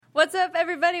What's up,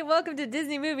 everybody? Welcome to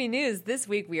Disney Movie News. This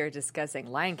week we are discussing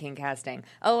Lion King casting,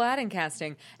 Aladdin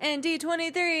casting, and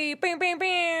D23. Bam, bam,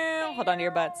 bam. Hold on to your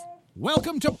butts.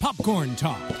 Welcome to Popcorn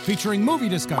Talk, featuring movie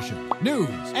discussion, news,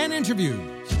 and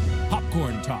interviews.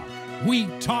 Popcorn Talk. We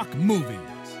talk movies.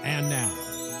 And now,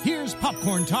 here's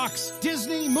Popcorn Talk's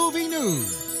Disney Movie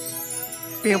News.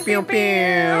 Pew, pew, pew.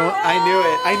 I knew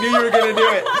it. I knew you were going to do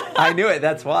it. I knew it.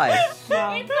 That's why. It's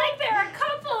like they're a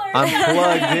couple or I'm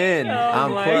plugged in.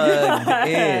 I'm my plugged God.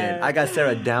 in. I got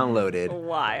Sarah downloaded.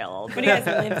 Wild. But you guys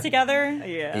live together?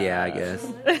 Yeah. Yeah, I guess.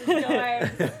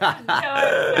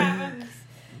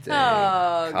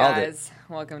 Oh, Called guys.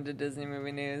 Welcome to Disney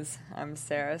Movie News. I'm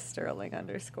Sarah Sterling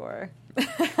 _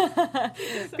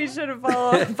 Be sure to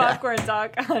follow Popcorn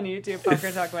Talk on YouTube,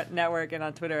 Popcorn Talk Network, and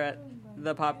on Twitter at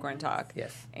The Popcorn Talk.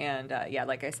 Yes. And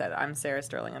like I said, I'm Sarah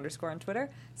Sterling _ on Twitter,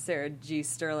 Sarah G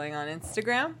Sterling on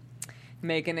Instagram.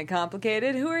 Making it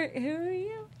complicated. Who are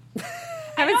you?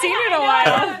 Haven't seen you in a I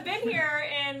while. haven't been here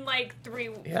in like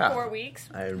 4 weeks.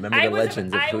 I remember the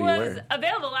legends of who you I were. was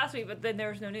available last week, but then there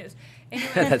was no news. Anyway,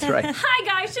 That's right. hi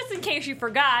guys, just in case you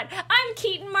forgot, I'm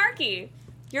Keaton Markey,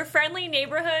 your friendly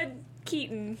neighborhood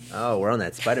Keaton. Oh, we're on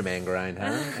that Spider-Man grind, huh?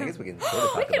 I guess we can sort of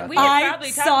talk about we that. can I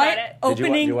probably talk saw about it it.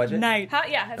 opening Did you watch it? night.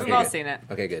 Yeah, We've Okay, all good. seen it.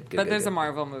 Okay, good. But there's a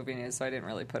Marvel movie news, so I didn't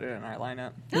really put it in our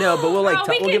lineup. No, but we'll we we'll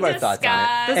can give our thoughts on it.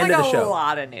 discuss. There's End like of the a show.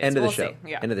 lot of news. End of the We'll show. see.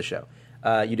 Yeah. End of the show.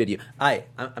 You did you. Hi,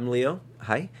 I'm Leo.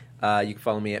 Hi. You can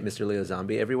follow me at Mr. Leo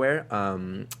Zombie everywhere.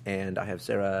 And I have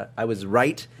Sarah. I was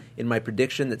right in my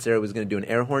prediction that Sarah was going to do an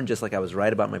air horn, just like I was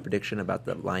right about my prediction about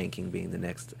the Lion King being the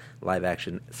next live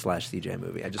action / CGI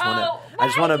movie. I just want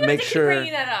why to do you make have to keep sure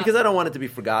bringing that up? because I don't want it to be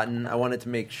forgotten. I want it to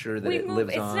make sure that it lives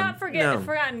it's on. not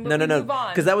forgotten, but no, we no, move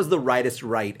on. because that was the rightest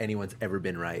right anyone's ever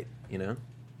been right. You know.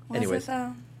 Anyways.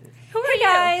 Who are Hey you?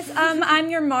 guys, I'm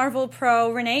your Marvel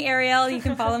pro, Renee Ariel. You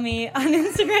can follow me on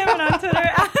Instagram and on Twitter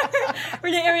at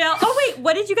Renee Ariel. Oh wait,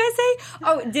 what did you guys say?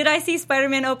 Oh, did I see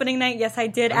Spider-Man opening night? Yes, I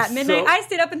did at midnight. I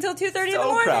stayed up until 2:30 in the So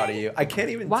morning. proud of you. I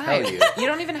can't even Why? tell you. You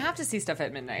don't even have to see stuff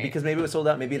at midnight. Because maybe it was sold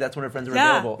out. Maybe that's when her friends were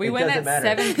Yeah. available. we It went doesn't at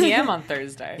matter. 7 p.m. on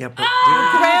Thursday. Yeah, but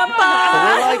Grandpa.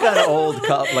 we're like an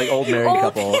old old married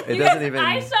couple. It doesn't even.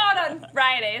 I saw it on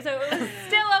Friday, so it was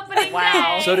still opening Wow.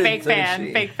 day. So did- fake so did fan.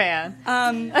 she. Fake fan.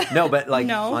 No, but like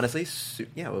No. honestly,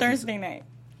 yeah. It was, Thursday night.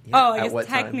 yeah, Oh, I at guess what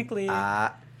time? technically.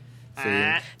 See,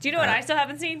 Do you know what I still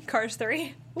haven't seen? Cars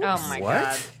 3. Oh my what?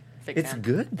 god. Fake It's fan.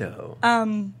 good though. I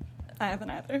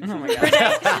haven't either. Oh my god.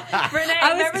 Renee,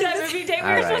 I was remember that gonna- movie Dave? All We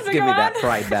were right, supposed to give go me on? that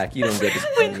pride back. You don't get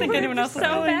I didn't think to. anyone else was So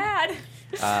going.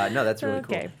 bad. No, that's really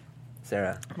cool. Okay.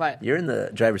 Sarah, What? You're in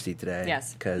the driver's seat today.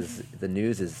 Yes. Because the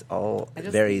news is all I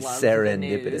just very love the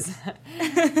serendipitous.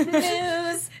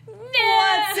 news.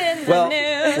 What's in the Well,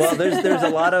 news? well, there's a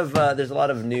lot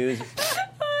of news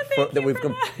that we've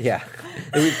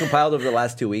that we've compiled over the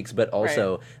last 2 weeks, but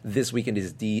also this weekend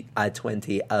is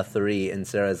D23, and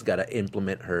Sarah's got to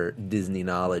implement her Disney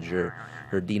knowledge or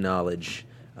her D knowledge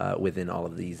within all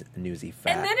of these newsy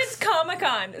facts. And then it's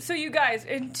Comic-Con. So you guys,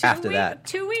 in After that.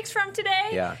 2 weeks from today,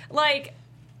 Yeah. like,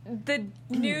 the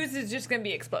news is just going to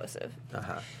be explosive.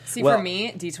 See, Well- for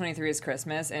me, D23 is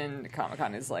Christmas, and Comic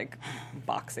Con is like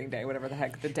Boxing Day, whatever the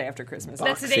heck, the day after Christmas.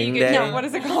 That's the day you Boxing get Day? No, what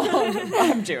is it called?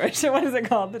 I'm Jewish. What is it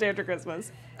called? The day after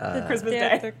Christmas. The Christmas Day Day.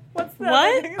 after- What's that?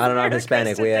 What? I don't know. I'm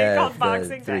Hispanic. We Christian day called have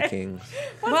Boxing the Three Day. Kings.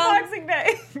 What's Well- Boxing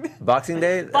Day? Boxing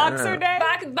Day. I don't Boxer know. Day?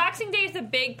 Boxing Day is the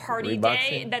big party day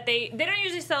Reboxing? that they don't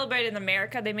usually celebrate in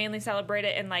America. They mainly celebrate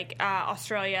it in like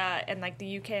Australia and like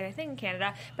the UK and I think in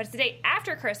Canada. But it's the day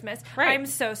after Christmas. Right. I'm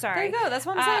so sorry. There you go, that's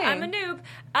what I'm saying. I'm a noob.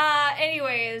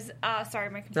 Anyways, sorry,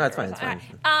 my computer. No, it's fine, was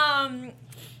it's on.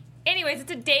 Anyways,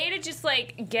 it's a day to just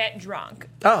like get drunk.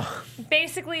 Oh,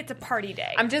 Basically, it's a party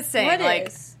day. I'm just saying, What like,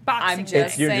 is? Boxing I'm Day.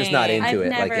 just you're just not saying- into I've it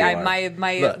never- like you are.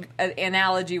 My Look,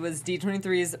 analogy was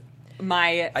D23's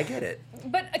my I get it.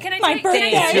 but can I My tell you-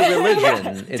 birthday. It's your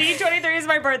religion. It's, D23 is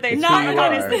my birthday. It's Comic who you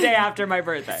Con are. is the day after my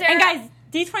birthday. Sarah- And guys,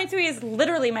 D23 is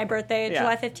literally my birthday, Yeah.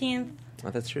 July 15th. oh,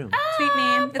 that's true. Tweet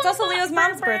me. It's also Leo's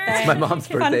mom's birthday. It's my mom's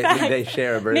Fun birthday. fact. They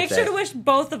share a birthday. Make sure to wish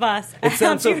both of us. It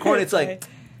sounds so happy corny. It's birthday. like,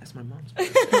 that's my mom's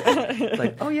birthday. It's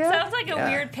like, oh yeah. Sounds like a Yeah.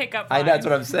 weird pickup I line. that's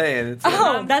what I'm saying. It's like,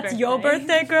 Oh, mom's that's your birthday.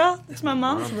 birthday, girl? It's my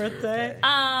mom's birthday.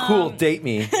 cool, date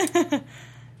me.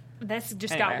 This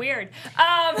just Anyway. got weird.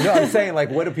 No, I'm saying, like,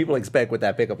 what do people expect with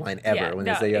that pickup line ever Yeah, when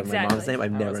no, they say you have my mom's exactly. name?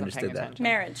 I've I never wasn't paying understood that. attention.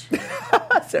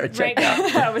 Marriage. Sarah, check Right.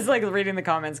 out. I was like reading the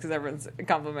comments because everyone's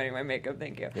complimenting my makeup.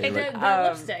 Thank you. And right. the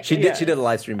lipstick. She did a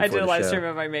live stream I before did a the live show. stream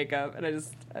of my makeup, and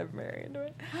I'm very into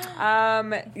it.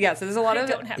 So there's a lot I of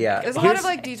don't have Yeah. there's a lot of Here's-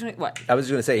 like D20. What? I was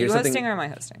just going to say, Are you here's hosting something. or am I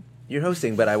hosting? You're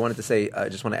hosting, but I wanted to say, I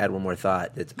just want to add one more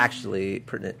thought that's actually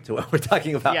pertinent to what we're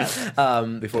talking about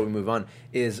before we move on,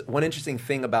 is one interesting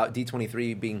thing about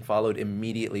D23 being followed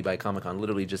immediately by Comic-Con,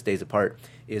 literally just days apart,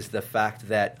 is the fact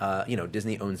that,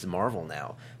 Disney owns Marvel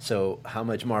now. So how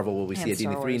much Marvel will we see at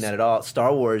D23? Not at all.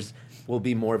 Star Wars will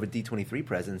be more of a D23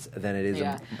 presence than it is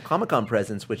a Comic-Con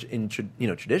presence, which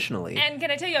traditionally. And can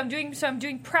I tell you, I'm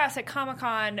doing press at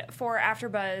Comic-Con for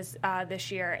AfterBuzz this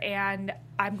year, and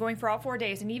I'm going for all 4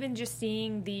 days, and even just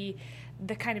seeing the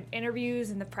kind of interviews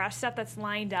and the press stuff that's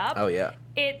lined up. Oh yeah,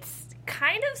 it's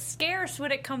kind of scarce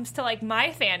when it comes to like my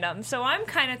fandom. So I'm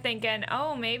kind of thinking,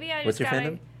 maybe I just What's your gotta.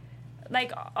 fandom?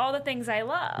 Like all the things I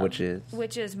love, which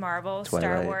is Marvel, Twilight.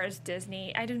 Star Wars,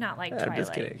 Disney. I do not like Twilight. I'm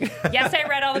just kidding. Yes, I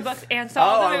read all the books and saw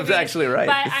all the movies. I was actually right.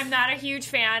 But I'm not a huge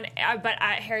fan. But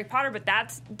Harry Potter, but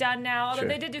that's done now. Although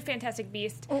they did do Fantastic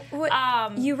Beasts.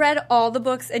 You read all the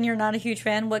books and you're not a huge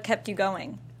fan. What kept you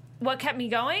going? What kept me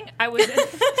going? I was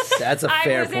that's a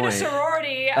fair point. in a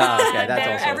sorority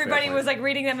that's everybody was like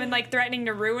reading them and like threatening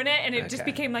to ruin it, and it just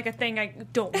became like a thing.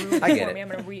 Don't ruin it for me. I'm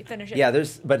going to finish it. Yeah,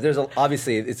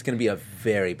 obviously it's going to be a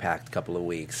very packed couple of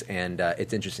weeks, and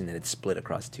it's interesting that it's split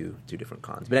across two different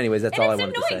cons. But anyways, that's all I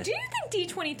wanted to say. Do you think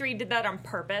D23 did that on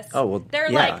purpose? Oh well, they're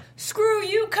like, screw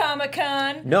you,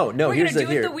 Comic-Con. No. We're going to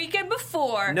do it the weekend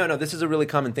before. No. This is a really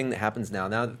common thing that happens now.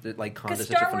 Now that like cons are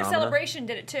such a Star phenomenon. Wars Celebration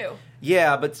did it too.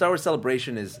 Yeah, but Star Wars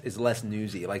Celebration is less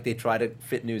newsy. Like they try to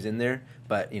fit news in there,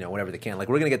 but whatever they can. Like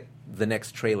we're gonna get the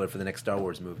next trailer for the next Star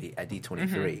Wars movie at D23.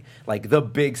 Mm-hmm. Like the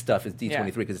big stuff is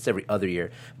D23 because it's every other year.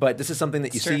 But this is something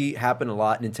that you see happen a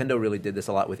lot. Nintendo really did this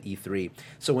a lot with E3.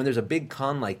 So when there's a big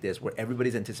con like this where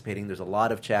everybody's anticipating, there's a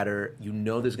lot of chatter.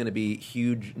 There's going to be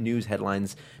huge news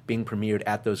headlines being premiered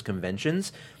at those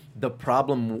conventions. The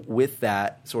problem with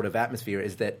that sort of atmosphere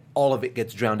is that all of it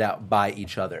gets drowned out by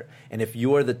each other. And if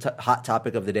you're the hot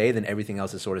topic of the day, then everything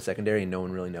else is sort of secondary and no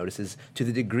one really notices to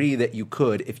the degree that you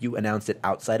could if you announced it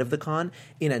outside of the con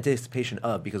in anticipation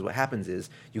of, because what happens is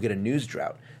you get a news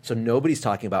drought. So nobody's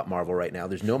talking about Marvel right now.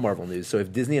 There's no Marvel news. So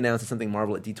if Disney announces something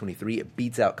Marvel at D23, it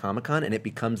beats out Comic-Con and it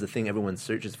becomes the thing everyone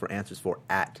searches for answers for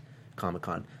at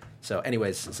Comic-Con. So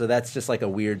anyways, that's just like a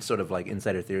weird sort of like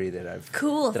insider theory that I've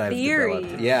developed.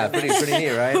 Yeah, pretty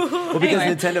neat, right? Well, because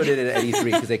Nintendo did it at E3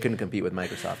 because they couldn't compete with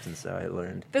Microsoft, and so I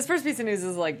learned. This first piece of news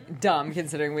is like dumb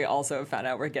considering we also found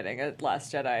out we're getting a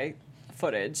Last Jedi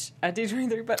footage at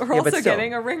D23, but we're also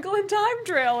getting a Wrinkle in Time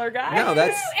trailer, guys. No,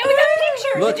 that's and we got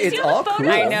pictures. Look, it's all cool.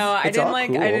 I know. I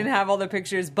didn't have all the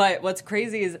pictures, but what's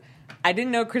crazy is I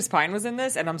didn't know Chris Pine was in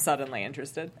this, and I'm suddenly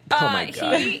interested. Oh my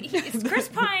god! Chris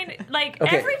Pine,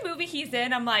 every movie he's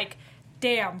in, I'm like,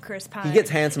 damn, Chris Pine. He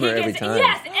gets handsomer every time.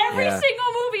 Yes, every single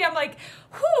movie, I'm like,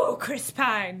 whoo, Chris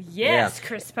Pine. Yes,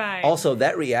 Chris Pine. Also,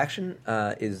 that reaction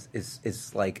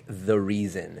is like the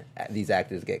reason these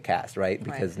actors get cast, right?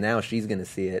 Because now she's going to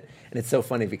see it, and it's so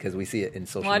funny because we see it in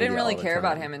social media. Well, I didn't really care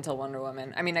about him until Wonder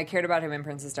Woman. I mean, I cared about him in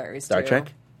Princess Diaries Star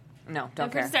Trek? No,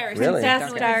 don't care. Really?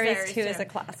 Princess Diaries 2 is a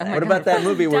classic. What about that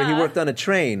movie where he worked on a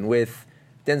train with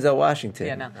Denzel Washington?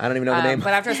 Yeah, no. I don't even know the name.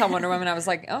 But after I saw Wonder Woman, I was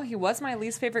like, oh, he was my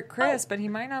least favorite Chris, but he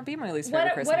might not be my least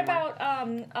favorite Chris anymore.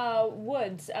 About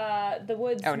Woods? The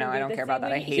Woods. Oh, no, I don't care about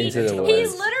that. I hate Into the He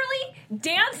Woods. literally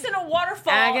danced in a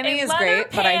waterfall. Agony in is leather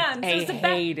great, but pants. I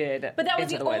hated But that was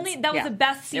Into the the only. Woods. That was the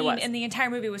best scene was. in the entire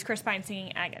movie. Was Chris Pine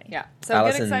singing Agony? Yeah. So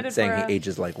Allison get excited saying for he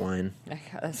ages like wine.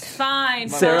 Fine.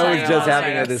 Sarah fine. was just Oh,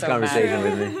 having I'm this so conversation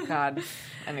mad. with me. God.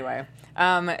 Anyway,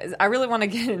 I really want to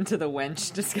get into the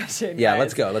wench discussion. Yeah, guys.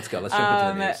 let's go. Let's jump into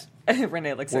the news.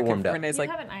 Renee looks We're like warmed up. Renee's You like,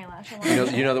 have an eyelash.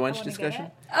 You know the wench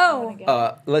discussion?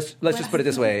 Oh, Let's just put it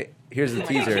this way. Here's the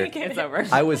teaser. it's over.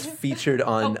 I was featured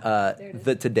on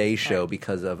the Today Show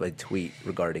because of a tweet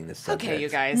regarding this subject. Okay, you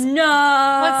guys. no.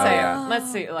 Let's say yeah.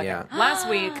 Let's see. Like, Yeah. last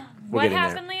week. We're What getting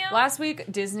happened, there. Leo? Last week,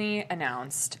 Disney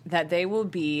announced that they will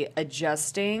be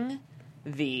adjusting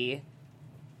the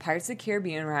Pirates of the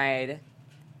Caribbean ride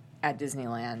at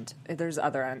Disneyland. There's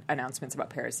other announcements about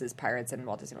Paris's Pirates and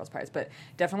Walt Disney World's Pirates, but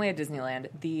definitely at Disneyland,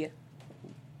 the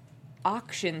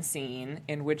auction scene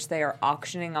in which they are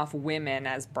auctioning off women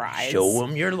as brides. Show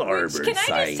them your larboard Can I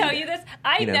side. just tell you this?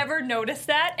 I You know. never noticed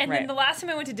that. And then Right. the last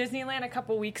time I went to Disneyland a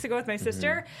couple weeks ago with my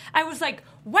sister, Mm-hmm. I was like,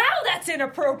 wow, that's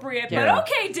inappropriate. Yeah. But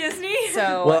okay, Disney.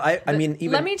 So, Well, I mean,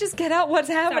 even let me just get out what's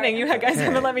happening. Sorry. You guys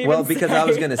haven't let me. well, even because say. I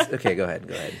was gonna. Okay, go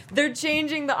ahead. They're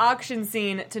changing the auction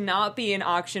scene to not be an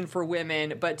auction for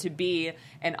women, but to be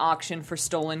an auction for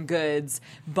stolen goods.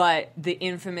 But the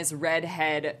infamous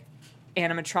redhead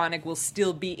animatronic will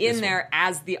still be in there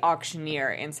as the auctioneer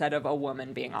instead of a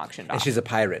woman being auctioned off. And she's a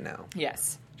pirate now.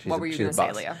 Yes. She's What a- were you she's going a to say,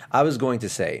 boss. Leah? I was going to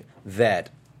say that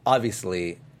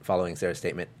obviously following Sarah's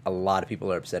statement, a lot of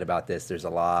people are upset about this. There's a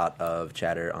lot of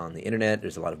chatter on the internet.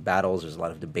 There's a lot of battles. There's a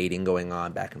lot of debating going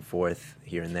on back and forth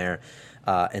here and there.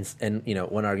 And you know,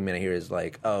 one argument I hear is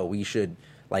like, oh, we should,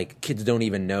 like, kids don't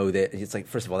even know that. It's like,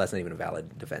 first of all, that's not even a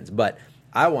valid defense. But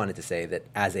I wanted to say that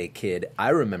as a kid, I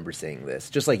remember seeing this,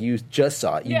 just like you just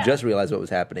saw it. You just realized what was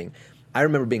happening. I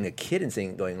remember being a kid and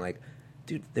seeing it, going like,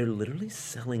 dude, they're literally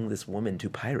selling this woman to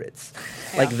pirates.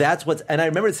 Like, that's what's... And I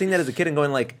remember seeing that as a kid and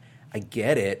going like, I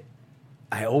get it.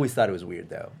 I always thought it was weird,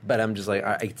 though. But I'm just like, all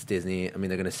right, it's Disney. I mean,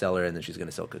 they're going to sell her, and then she's going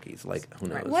to sell cookies. Like, who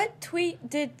knows? What tweet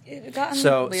did it got?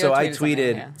 So I tweeted.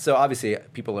 something, yeah. So obviously,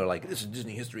 people are like, "This is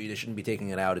Disney history. They shouldn't be taking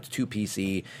it out. It's too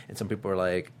PC." And some people are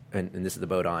like, and this is the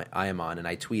boat I am on. And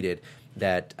I tweeted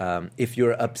that if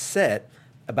you're upset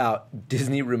about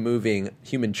Disney removing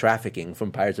human trafficking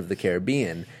from Pirates of the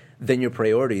Caribbean, then your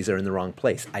priorities are in the wrong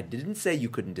place. I didn't say you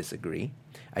couldn't disagree.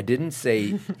 I didn't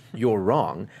say you're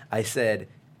wrong. I said,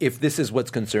 if this is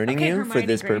what's concerning you Hermione for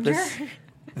this Granger. purpose,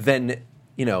 then,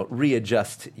 you know,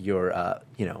 readjust your,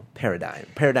 you know,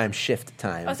 paradigm shift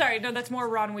time. Oh, sorry. No, that's more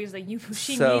Ron Weasley.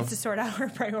 She So- needs to sort out her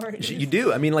priorities. You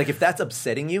do. I mean, like, if that's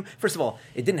upsetting you, first of all,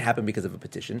 it didn't happen because of a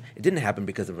petition. It didn't happen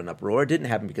because of an uproar. It didn't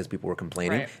happen because people were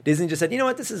complaining. Right. Disney just said, you know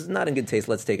what, this is not in good taste.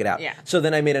 Let's take it out. Yeah. So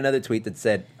then I made another tweet that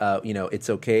said, you know,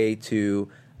 it's okay to...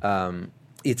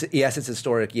 yes, it's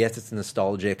historic. Yes, it's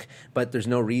nostalgic. But there's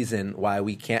no reason why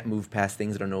we can't move past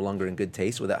things that are no longer in good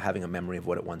taste without having a memory of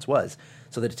what it once was.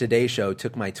 So the Today Show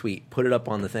took my tweet, put it up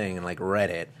on the thing, and like read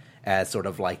it as sort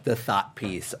of like the thought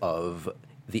piece of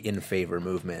the in favor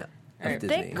movement of Right.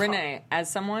 Disney. Renee, as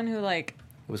someone who like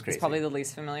It was crazy. is probably the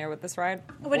least familiar with this ride,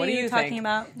 What are do you talking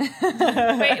think?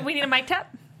 about? Wait, we need a mic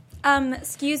tap?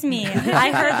 Excuse me.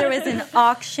 I heard there was an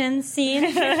auction scene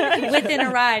within a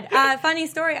ride. Funny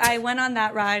story. I went on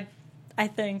that ride, I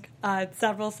think,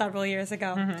 several years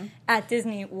ago at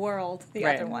Disney World. The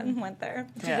Right. other one went there.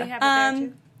 Do they have it there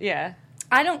too? Yeah.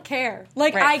 I don't care.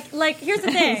 Like, Right. here's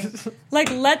the thing. Like,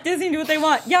 let Disney do what they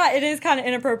want. Yeah, it is kind of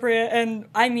inappropriate, and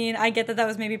I mean, I get that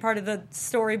was maybe part of the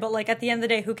story, but like, at the end of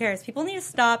the day, who cares? People need to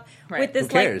stop Right. with this. Who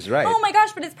cares, like, right. oh my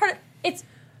gosh, but it's part of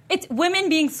it's women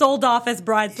being sold off as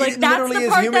brides. Like, It that's literally the is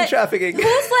part human that trafficking. who's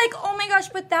like, oh my gosh,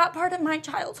 but that part of my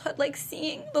childhood, like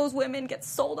seeing those women get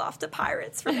sold off to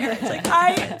pirates for marriage. Like,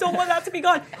 I don't want that to be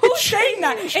gone. Who's saying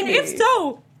that? And if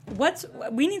so,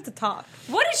 we need to talk.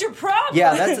 What is your problem?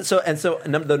 Yeah, that's so. And so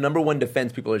the number one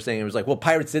defense people are saying it was like, well,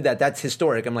 pirates did that. That's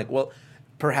historic. I'm like, well,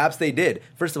 perhaps they did.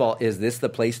 First of all, is this the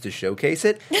place to showcase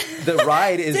it? The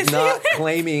ride is not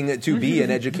claiming to be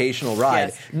an educational ride,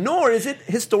 Yes. nor is it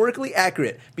historically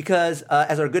accurate. Because,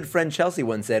 as our good friend Chelsea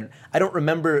once said, I don't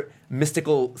remember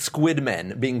mystical squid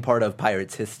men being part of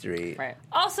pirates' history. Right.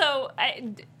 Also,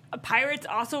 pirates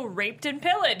also raped and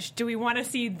pillaged. Do we want to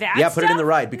see that? Yeah, put it in stuff? the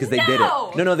ride because they did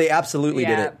it. No, they absolutely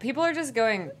did Yeah, it. people are just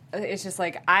going. It's just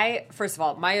like first of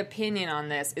all, my opinion on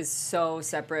this is so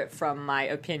separate from my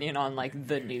opinion on like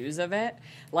the news of it.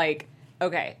 Like,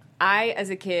 okay, I as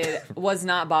a kid was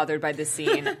not bothered by this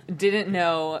scene, didn't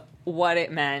know what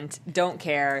it meant, don't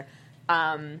care.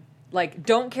 Like,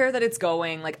 don't care that it's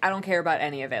going. Like, I don't care about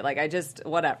any of it. Like, I just,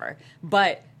 whatever.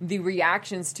 But the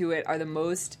reactions to it are the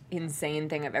most insane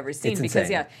thing I've ever seen. It's because,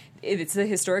 insane. it's a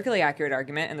historically accurate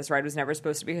argument, and this ride was never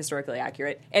supposed to be historically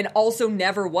accurate. And also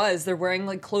never was. They're wearing,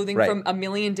 like, clothing Right. from a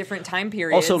million different time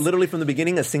periods. Also, literally from the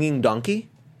beginning, a singing donkey.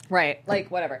 Right. Like,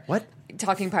 whatever. What?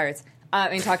 Talking pirates. I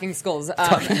mean, talking skulls.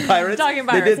 Talking pirates? Talking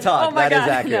They pirates. did talk. Oh my That is God.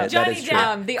 accurate. No. That Johnny is true.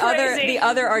 Depp. The Crazy.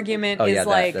 other argument Oh, is yeah,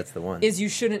 like that's the one. is you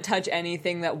shouldn't touch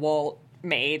anything that Walt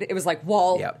made. It was like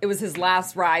Walt. Yep. It was his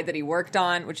last ride that he worked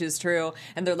on, which is true.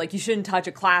 And they're like, you shouldn't touch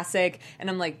a classic. And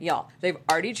I'm like, y'all, they've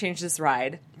already changed this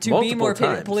ride to be Multiple more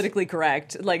times. politically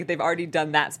correct. Like they've already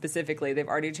done that specifically. They've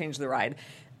already changed the ride.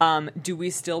 Do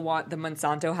we still want the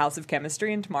Monsanto House of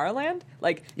Chemistry in Tomorrowland?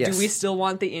 Like, Yes. do we still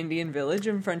want the Indian Village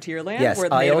in Frontierland Yes,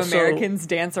 where I Native also- Americans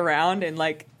dance around and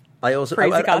like I also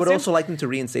crazy I would costume? also like them to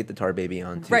reinstate the tar baby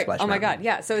on Right. Splash Oh my Mountain. God.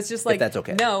 Yeah. So it's just like, that's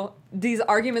okay. no, these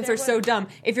arguments are so dumb.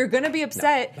 If you're going to be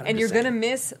upset but I'm and you're just going to saying.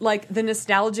 miss like the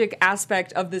nostalgic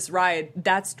aspect of this ride,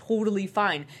 that's totally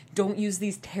fine. Don't use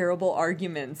these terrible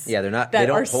arguments. Yeah, they're not- That they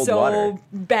don't are hold so water.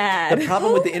 bad. The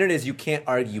problem with the internet is you can't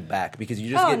argue back because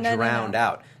you just Oh, get no, no, drowned no.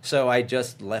 out. So I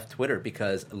just left Twitter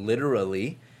because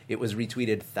literally it was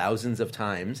retweeted thousands of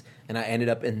times, and I ended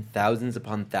up in thousands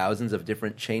upon thousands of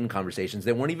different chain conversations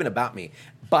that weren't even about me.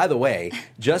 By the way,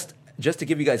 just to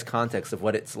give you guys context of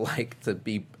what it's like to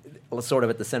be sort of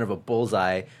at the center of a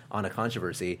bullseye on a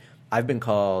controversy, I've been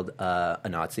called a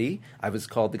Nazi. I was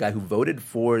called the guy who voted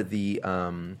for the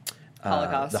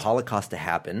Holocaust. the Holocaust to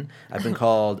happen. I've been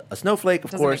called a snowflake,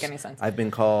 of Doesn't course. make any sense. I've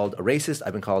been called a racist.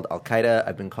 I've been called Al Qaeda.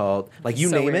 I've been called you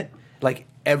So name weird. it. Like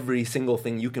every single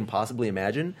thing you can possibly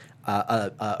imagine.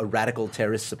 A radical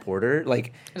terrorist supporter.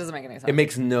 Like It doesn't make any sense. it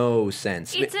makes no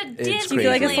sense. It's a It's Disney. crazy. Do you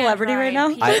feel like a celebrity right now?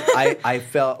 I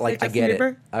felt like I Justin get it.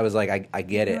 Bieber? I was like, I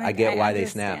get it. Like, I get I why they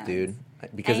snapped, understand. dude.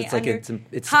 Because it's like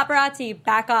it's paparazzi,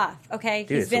 back off. Okay,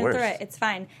 Dude, he's it's the been through worst. it. It's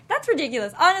fine. That's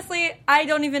ridiculous. Honestly, I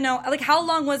don't even know. Like, how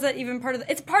long was it even part of?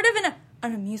 It's part of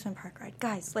an amusement park ride,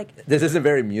 guys. Like, this isn't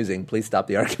very amusing. Please stop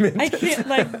the argument. I can't.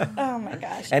 Like, oh my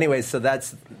gosh. Anyways, so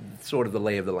that's sort of the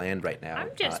lay of the land right now. I'm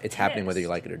just it's happening pissed. whether you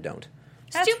like it or don't.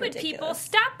 That's Stupid ridiculous. people,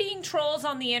 stop being trolls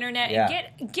on the internet Yeah.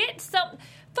 and get some.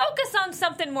 Focus on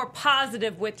something more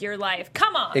positive with your life.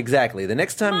 Come on. Exactly. The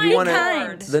next time My you want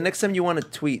kind. to, the next time you want to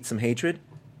tweet some hatred,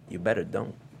 you better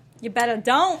don't. You better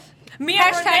don't. Me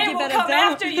and Hashtag Renee you will better come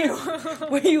don't. after you.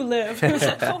 Where you live.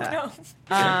 Oh,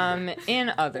 no.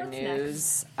 In other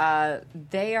news,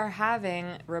 they are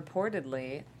having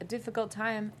reportedly a difficult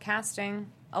time casting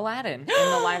Aladdin in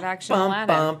the live action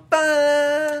Aladdin.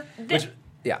 Which,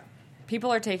 yeah.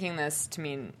 People are taking this to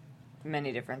mean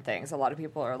many different things. A lot of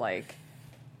people are like,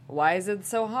 why is it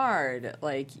so hard?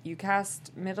 Like, you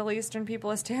cast Middle Eastern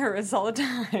people as terrorists all the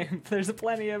time. There's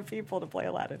plenty of people to play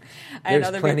Aladdin. And There's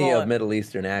other plenty people, of Middle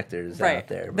Eastern actors Right. out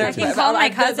there. There's- I can call my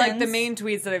like, the cousins. main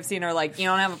tweets that I've seen are like, you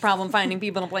don't have a problem finding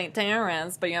people to play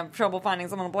terrorists, but you have trouble finding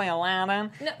someone to play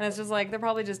Aladdin. No. And it's just like, they're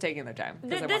probably just taking their time. 'cause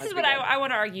they want This it is to what be good. I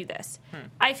want to argue this.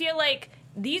 I feel like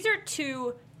these are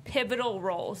two pivotal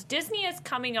roles. Disney is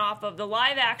coming off of the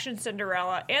live action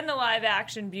Cinderella and the live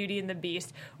action Beauty and the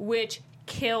Beast, which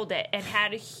killed it and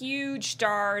had huge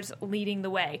stars leading the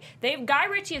way. Guy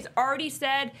Ritchie has already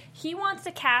said he wants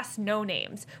to cast no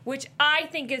names, which I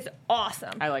think is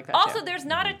awesome. I like that, Also, too. there's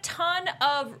not a ton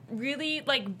of really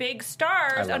like big I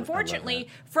stars, love unfortunately,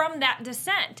 that. from that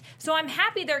descent. So I'm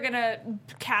happy they're going to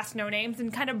cast no names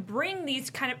and kind of bring these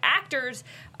kind of actors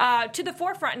to the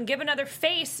forefront and give another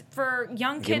face for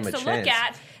young Give kids them to a look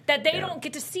chance. at that they Yeah. don't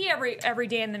get to see every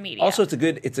day in the media. Also, it's a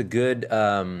good it's a good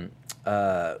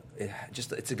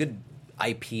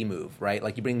IP move, right?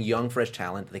 Like you bring young, fresh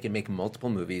talent. They can make multiple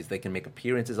movies. They can make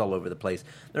appearances all over the place.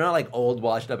 They're not like old,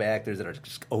 washed-up actors that are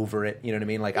just over it. You know what I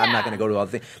mean? Like I'm not Yeah. going to go to all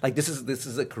the things. Like this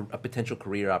is a potential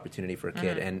career opportunity for a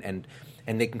kid, and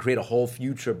they can create a whole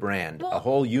future brand, Well- a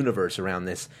whole universe around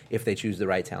this if they choose the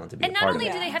right talent to be And a not part only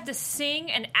of do it. they have to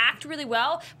sing and act really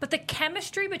well, but the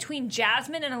chemistry between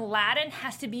Jasmine and Aladdin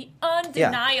has to be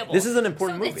undeniable. This is an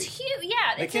important so movie. It's huge. Yeah,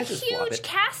 They it's can't a just flop huge it.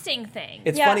 casting thing.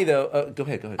 It's Yeah. funny though. Go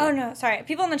ahead. Oh no, sorry.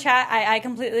 People in the chat, I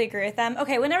completely agree with them.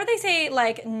 Okay, whenever they say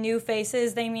like new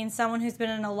faces, they mean someone who's been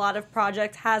in a lot of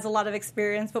projects, has a lot of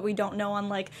experience, but we don't know on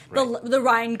like the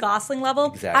Ryan Gosling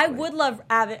level. Exactly. I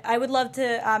would love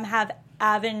to have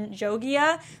Avin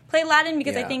Jogia play Aladdin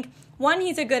because I Yeah. think one,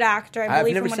 he's a good actor. I I've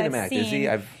believe never from what seen him I've act. seen. Is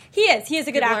he? He is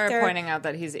a good People actor. are pointing out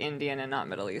that he's Indian and not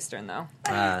Middle Eastern, though.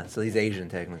 So he's Asian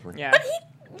technically. Yeah. But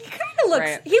he kind of looks.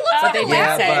 Right. He looks But like they a did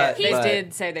Yeah, say but- they but-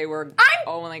 did say they were I'm-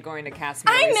 only going to cast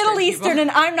I'm Middle Eastern people.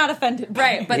 and I'm not offended. by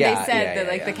Right, it. but Yeah, they said yeah, that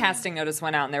yeah, like yeah. the casting notice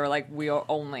went out and they were like, we are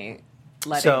only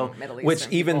letting So, Middle Eastern which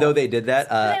even people. though they did that,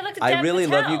 They looked at I Dev really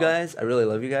love you Patel. guys. I really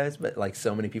love you guys. But like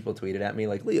so many people tweeted at me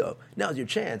like, Leo, now's your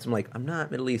chance. I'm like, I'm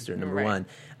not Middle Eastern, number Right. one.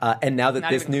 And now that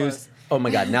Not this even news, close. oh my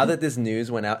god, now that this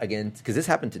news went out again, because this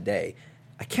happened today.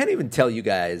 I can't even tell you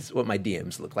guys what my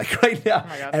DMs look like right now. Oh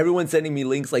my God. Everyone's sending me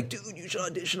links like, dude, you should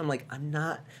audition. I'm like, I'm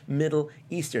not Middle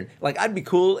Eastern. Like, I'd be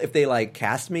cool if they like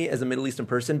cast me as a Middle Eastern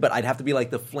person, but I'd have to be like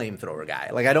the flamethrower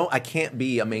guy. Like, I can't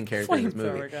be a main character in this movie.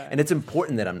 Flamethrower guy. And it's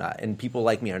important that I'm not, and people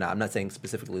like me are not. I'm not saying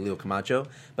specifically Leo Camacho,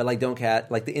 but like don't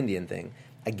like the Indian thing.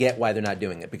 I get why they're not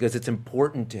doing it because it's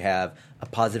important to have a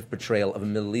positive portrayal of a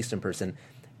Middle Eastern person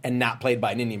and not played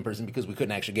by an Indian person because we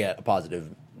couldn't actually get a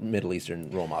positive Middle Eastern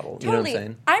role model. You know what I'm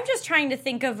saying? I'm just trying to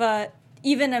think of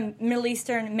even a Middle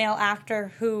Eastern male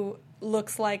actor who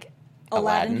looks like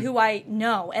Aladdin, Aladdin? who I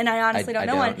know, and I honestly don't I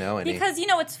know don't one know any. because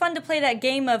it's fun to play that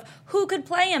game of who could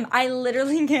play him. I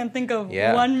literally can't think of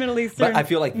Yeah. one Middle Eastern. But I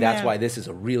feel like that's man. why this is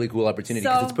a really cool opportunity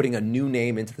because So- it's putting a new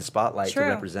name into the spotlight to True.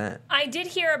 represent. I did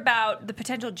hear about the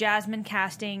potential Jasmine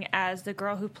casting as the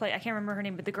girl who played, I can't remember her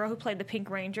name, but the girl who played the Pink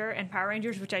Ranger in Power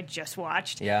Rangers, which I just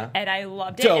watched. Yeah. And I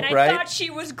loved it. Dope, and I right? thought she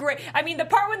was great. I mean, the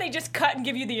part when they just cut and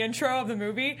give you the intro of the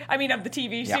movie, of the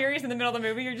TV Yeah. series in the middle of the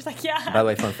movie, you're just like, yeah. By the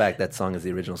way, fun fact, that song is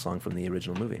the original song from the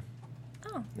original movie.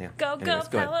 Oh. Yeah. Go, Anyways,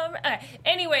 go ahead. Power.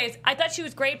 Anyways, I thought she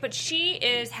was great, but she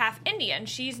is half Indian.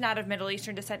 She's not of Middle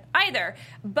Eastern descent either.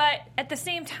 But at the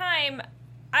same time,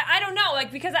 I don't know,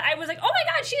 because I was like, oh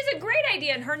my God, she's a great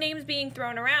idea, and her name's being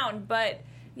thrown around, but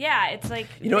Yeah, it's like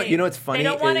You know what's funny They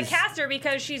don't want to is- cast her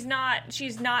because she's not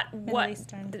what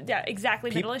Eastern. Yeah,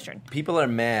 exactly Middle Eastern. People are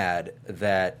mad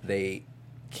that they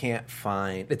can't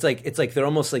find. It's like they're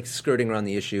almost like skirting around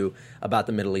the issue about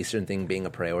the Middle Eastern thing being a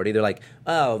priority. They're like,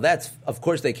 oh, that's of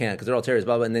course they can't because they're all terrorists,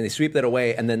 blah blah. And then they sweep that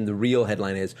away, and then the real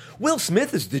headline is Will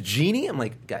Smith is the genie. I'm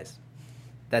like, guys,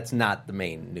 that's not the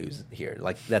main news here.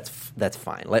 Like that's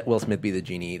fine. Let Will Smith be the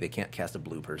genie. They can't cast a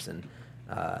blue person.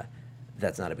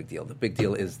 That's not a big deal. The big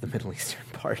deal is the Middle Eastern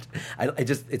part.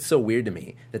 It's so weird to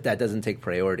me that doesn't take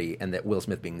priority, and that Will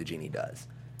Smith being the genie does.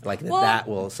 Like that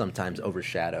will sometimes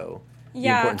overshadow the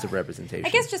importance of representation. I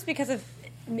guess just because of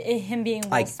him being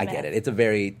Will Smith. I get it. It's a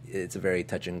very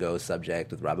touch and go subject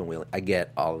with Robin Williams. I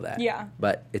get all of that. Yeah.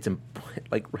 But it's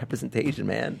important, like representation,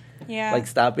 man. Yeah. Like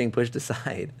stop being pushed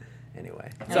aside.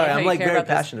 Anyway, I sorry, like how I'm you like care very about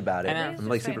this. passionate about it. I know. I'm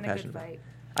like super passionate about it.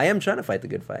 I am trying to fight the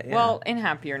good fight. Yeah. Well, in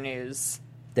happier news,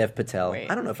 Dev Patel. Wait.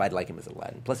 I don't know if I'd like him as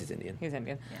Aladdin. Plus, he's Indian. he's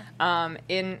Indian.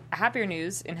 In happier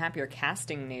news, in happier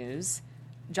casting news,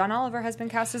 John Oliver has been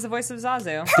cast as the voice of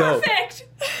Zazu. Dope. Perfect.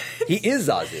 He is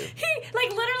Zazu. He like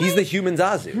literally. He's the human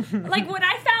Zazu. Like when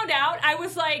I found out, I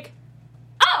was like,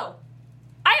 oh.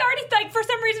 I already like for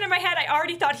some reason in my head I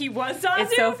already thought he was Zazu.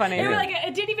 It's so funny. It, was Yeah. like,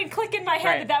 it didn't even click in my head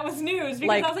Right. that was news because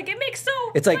Like- I was like, it makes so.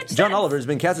 It's like much John sense. Oliver has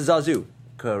been cast as Zazu.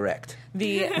 Correct.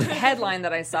 The headline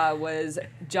that I saw was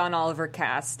John Oliver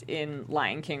cast in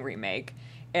Lion King remake,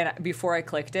 and before I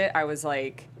clicked it, I was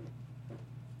like,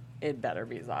 "It better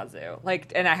be Zazu."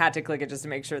 Like, and I had to click it just to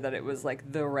make sure that it was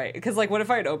like the right. Because like, what if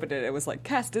I had opened it? It was like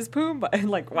cast as Pumbaa, and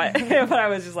like what? But I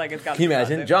was just like, "It's got." Can you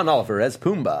imagine Zazu. John Oliver as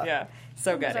Pumbaa? Yeah,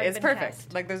 so good. already It's been perfect.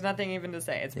 cast. Like, there's nothing even to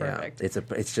say. It's perfect. Yeah,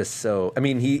 it's just so. I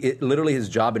mean, literally his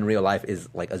job in real life is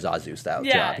like a Zazu style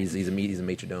Yeah. job. He's a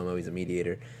maitre domo. He's a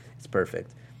mediator. It's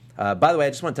perfect. By the way, I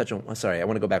just want to touch on. Sorry, I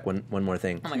want to go back one more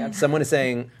thing. Oh my God. Someone is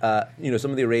saying,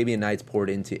 some of the Arabian Nights poured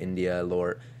into India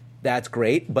lore. That's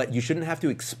great, but you shouldn't have to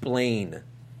explain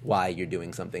why you're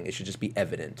doing something. It should just be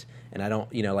evident. And I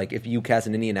don't, like if you cast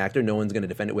an Indian actor, no one's going to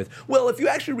defend it with, well, if you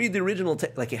actually read the original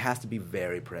text, like it has to be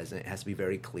very present. It has to be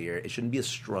very clear. It shouldn't be a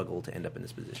struggle to end up in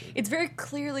this position. It's very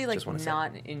clearly like Just wanna say.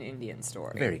 not an Indian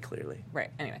story. Very clearly.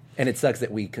 Right. Anyway. And it sucks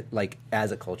that we could, like,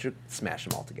 as a culture, smash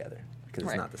them all together because it's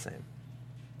Right. not the same.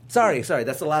 Sorry,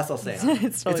 that's the last I'll say.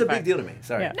 It's totally a fine. big deal to me.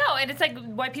 Sorry. Yeah. No, and it's like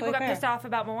why people Totally got fair. pissed off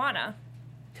about Moana.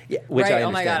 Yeah, which Right. I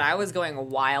Oh my god, understand. I was going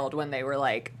wild when they were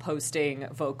like posting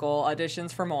vocal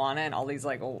auditions for Moana and all these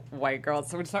like white girls.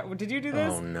 So did you do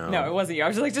this? Oh, no. No, it wasn't you. I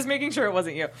was just making sure it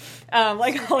wasn't you.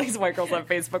 Like all these white girls on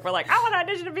Facebook were like, "I want to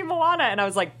audition to be Moana," and I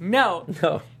was like, "No,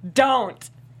 No. don't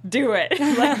do it.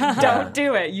 Like, don't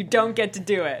do it. You don't get to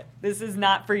do it. This is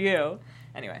not for you."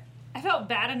 Anyway. I felt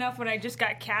bad enough when I just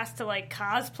got cast to like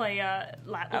cosplay a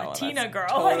Latina that's girl.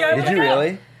 totally- Like, I was Did you like, oh.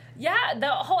 really? Yeah, the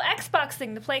whole Xbox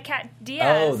thing to play Kat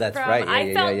Diaz. Oh, that's from, right. Yeah, I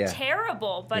yeah, felt yeah.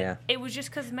 terrible, but Yeah. it was just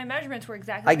because my measurements were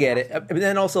exactly. I get like it. But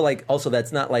then also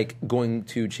that's not like going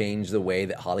to change the way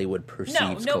that Hollywood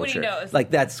perceives nobody culture. knows. Like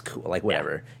that's cool. Like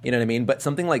whatever. You know what I mean? But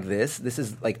something like this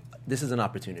is an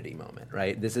opportunity moment,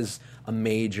 right? This is a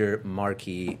major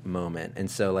marquee moment, and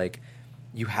so like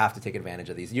you have to take advantage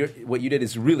of these. What you did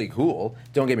is really cool.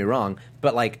 Don't get me wrong,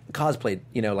 but like cosplay,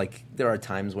 like there are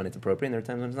times when it's appropriate, and there are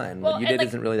times when it's not. And Well, what you and, did like,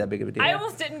 isn't really that big of a deal. I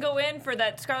almost didn't go in for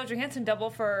that Scarlett Johansson double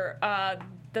for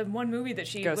the one movie that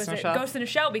she Ghost was in in, the Shell? Ghost in a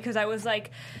Shell, because I was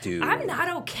like, Dude. I'm not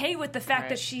okay with the fact Right.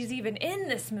 that she's even in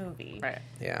this movie. Right.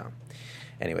 Yeah.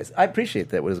 Anyways, I appreciate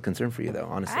that was a concern for you, though.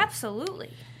 Honestly.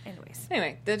 Absolutely. Anyways,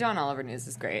 Anyway, the John Oliver news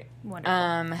is great. wonderful.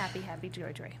 Um, happy,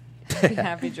 joy.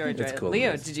 Happy joy, That's joy. cool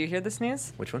Leo, news. did you hear this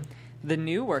news? Which one? The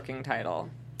new working title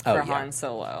Oh, for yeah. Han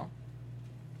Solo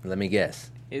Let me guess.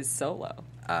 is Solo.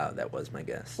 That was my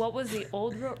guess. What was the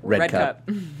old Red, Red Cup.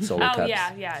 Cup. Solo Oh Cups.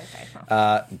 yeah,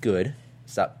 okay. Good.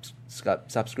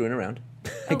 Stop screwing around.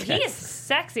 Oh, he is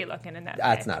sexy looking in that.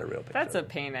 That's thing. not a real picture. That's a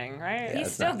painting, right? Yeah, He's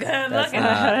that's still not- good that's looking.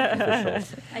 not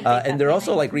official. I think that And they're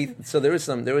also maybe. like so there was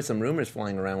some rumors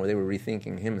flying around where they were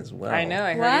rethinking him as well. I know.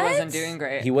 I heard he What? wasn't doing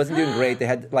great. He wasn't doing great. They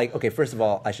had okay. First of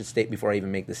all, I should state before I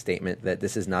even make this statement that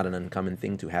this is not an uncommon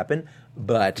thing to happen.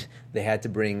 But they had to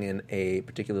bring in a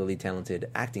particularly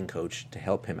talented acting coach to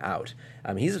help him out.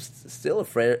 He's still a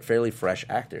fairly fresh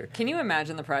actor. Can you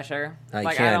imagine the pressure? I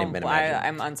like, can't I don't. even imagine.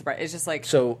 I'm unsurprised. It's just like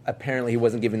So apparently he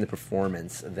wasn't giving the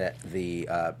performance that the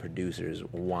producers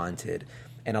wanted.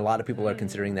 And a lot of people are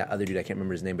considering that other dude, I can't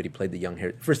remember his name, but he played the young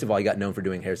First of all, he got known for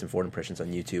doing Harrison Ford impressions on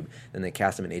YouTube. Then they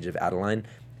cast him in Age of Adeline.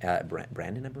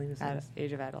 Brandon, I believe his name is.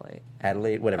 Age of Adelaide.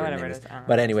 Adelaide, whatever his Whatever name it is. is, I don't know.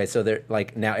 But anyway, so they're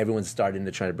like now everyone's starting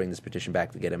to try to bring this petition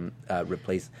back to get him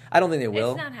replaced. I don't think they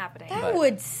will. It's not happening. That But-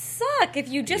 would suck if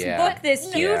you just Yeah. book this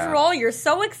huge Yeah. role you're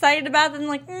so excited about, and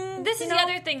like, And this is the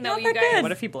other thing, though, not you that guys. good.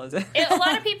 What if he blows it? A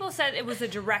lot of people said it was the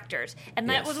directors, and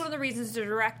that Yes. was one of the reasons the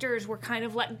directors were kind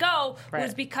of let go, was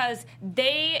Right. because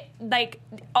they,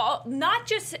 not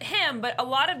just him, but a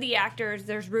lot of the actors,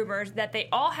 there's rumors that they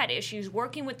all had issues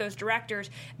working with those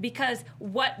directors because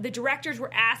what the directors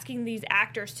were asking these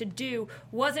actors to do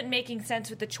wasn't making sense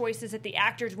with the choices that the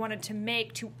actors wanted to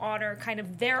make to honor kind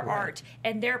of their art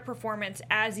and their performance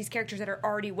as these characters that are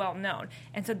already well known.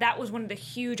 And so that was one of the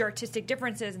huge artistic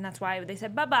differences, and that's why they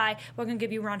said, bye-bye, we're going to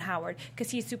give you Ron Howard,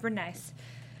 because he's super nice.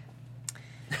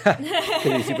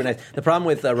 He's super nice. The problem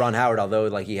with Ron Howard, although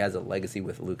like he has a legacy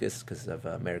with Lucas because of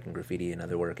American Graffiti and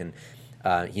other work, and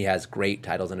he has great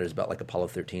titles under his belt like Apollo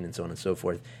 13 and so on and so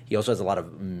forth. He also has a lot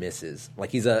of misses.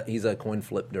 Like he's a coin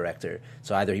flip director.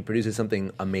 So either he produces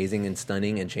something amazing and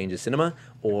stunning and changes cinema,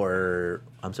 or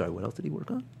I'm sorry, what else did he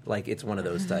work on? Like it's one of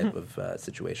those type of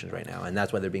situations right now, and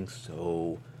that's why they're being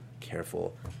so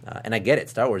careful. And I get it.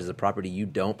 Star Wars is a property you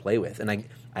don't play with, and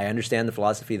I understand the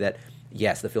philosophy that.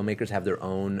 Yes, the filmmakers have their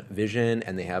own vision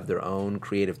and they have their own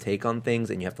creative take on things,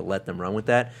 and you have to let them run with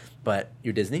that. But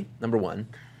you're Disney, number one.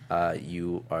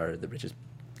 You are the richest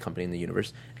company in the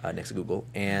universe, next to Google,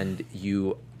 and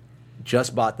you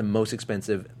just bought the most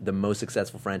expensive, the most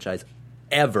successful franchise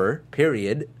ever,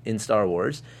 period, in Star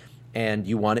Wars, and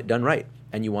you want it done right.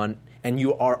 And you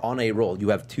are on a roll.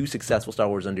 You have 2 successful Star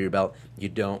Wars under your belt. You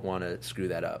don't want to screw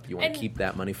that up. You want to keep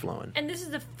that money flowing. And this is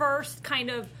the first kind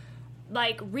of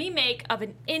remake of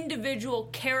an individual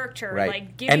character,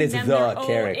 Right. giving And it's them the their own.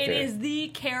 character. It is the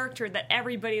character that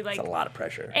everybody It's a lot of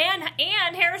pressure.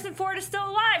 And Harrison Ford is still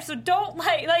alive, so don't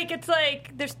it's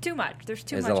there's too much. There's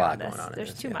There's much a lot on this. going on in There's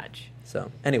this, too yeah. much. So,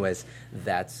 anyways,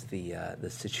 that's the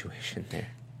situation there.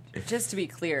 Just to be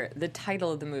clear, the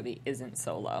title of the movie isn't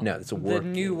Solo. No, it's a The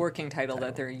working new working title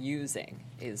that they're using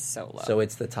is Solo. So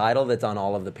it's the title that's on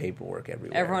all of the paperwork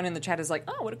everywhere. Everyone in the chat is like,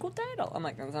 "Oh, what a cool title!" I'm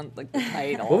like, "That's not like the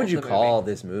title." What would you of the call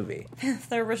movie. this movie? It's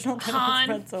the original title Han.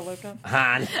 Fred Solo Cup.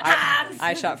 Han.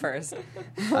 I shot first.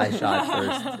 I shot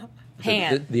first.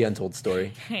 Han. The untold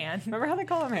story. Han. Remember how they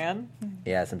call him Han?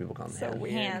 Yeah, some people call him Han.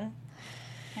 weird.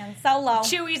 Han Solo.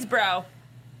 Chewie's bro.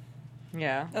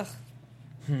 Yeah. Ugh.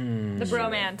 The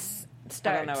bromance starts.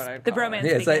 I don't know what I'd the call it. bromance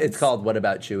Yeah, begins. it's called What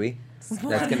About Chewie? That's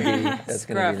gonna be the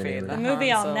Scruffy, name The of it. movie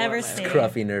Han I'll Solo never movie. see.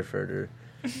 Scruffy Nerfherder.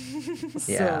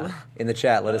 Yeah. In the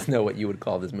chat, let us know what you would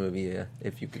call this movie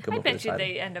if you could come I up with a bet you title.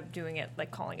 they end up doing it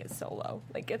calling it Solo.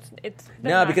 It's they're No,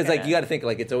 not because gonna- you got to think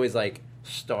it's always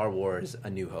Star Wars: A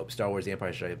New Hope, Star Wars: The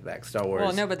Empire Strikes Back, Star Wars.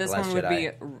 Well, no, but this The Last one would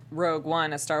Jedi. be Rogue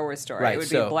One, a Star Wars story. Right. It would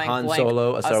So be blank, Han blank,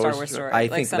 Solo, a Star Wars story. I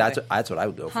like think something. that's what I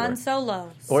would go for. Han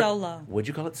Solo. Or- Solo. Would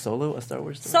you call it Solo, a Star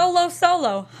Wars story?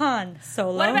 Solo. Han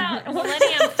Solo. What about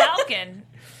Millennium Falcon?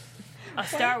 A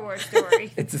Star Wars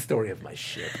story. It's the story of my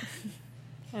ship.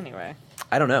 Anyway.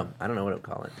 I don't know what I would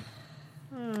call it.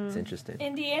 It's interesting.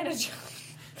 Indiana Jones.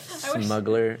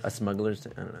 Smuggler, a smuggler's. I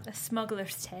don't know. A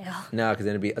Smuggler's Tale. No, because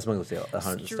then it'd be a smuggler's tale, a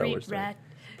Star Wars Street story. Rat.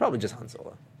 Probably just Han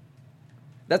Solo.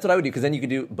 That's what I would do, because then you could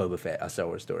do Boba Fett, a Star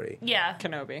Wars story. Yeah.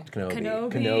 Kenobi.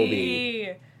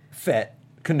 Kenobi, Fett,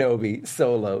 Kenobi,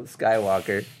 Solo,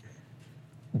 Skywalker,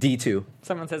 D2,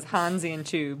 Someone says Hansi and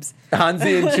Tubes.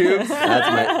 Hansi and Tubes.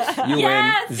 That's my. You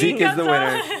Yes, win. he Zeke is the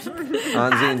comes winner.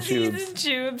 Hansi and Tubes. Season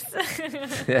Tubes.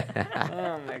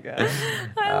 Oh my god.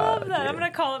 I love that. dear. I'm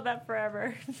gonna call it that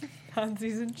forever. On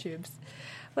season Tubes.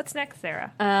 What's next,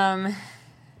 Sarah?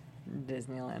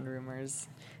 Disneyland rumors.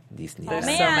 Disney. There's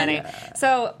man. so many.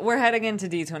 So we're heading into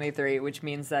D23, which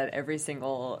means that every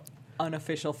single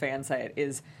unofficial fan site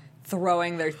is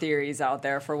throwing their theories out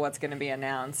there for what's going to be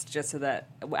announced, just so that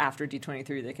after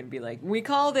D23 they can be like, "We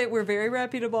called it. We're very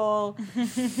reputable."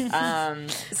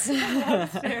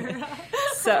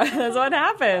 So that's what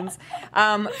happens.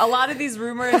 A lot of these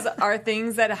rumors are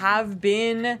things that have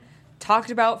been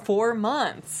talked about for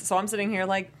months. So I'm sitting here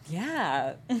like,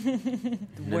 yeah,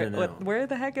 No. where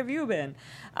the heck have you been?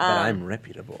 But I'm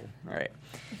reputable. Right.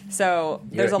 So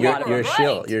there's a lot of You're a them.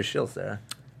 shill. You're a shill, Sarah.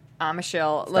 I'm a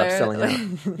shill. Stop selling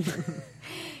out.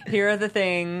 Here are the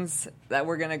things that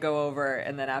we're going to go over,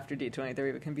 and then after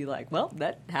D23 we can be like, well,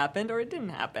 that happened or it didn't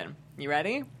happen. You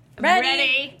ready?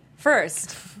 Ready?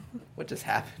 First, What just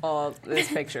happened? all this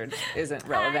picture isn't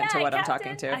relevant to Aye, what I'm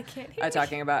Captain. talking to. I can't hear I'm you.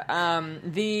 talking about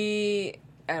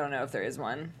I don't know if there is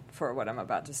one for what I'm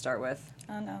about to start with.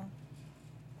 Oh no.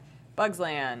 Bugs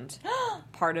Land.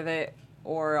 Part of it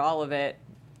or all of it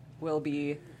will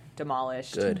be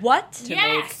demolished. Good. What? To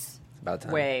Yes. It's about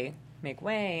time. make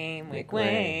way Make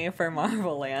way. for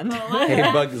Marvel Land. Hey,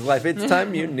 Bugs Life. It's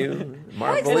time you knew.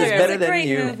 Marvel Bugs is Life better is a than great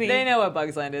you. movie. They know what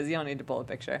Bugs Land is. You don't need to pull a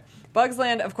picture. Bugs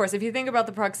Land, of course, if you think about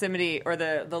the proximity or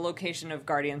the location of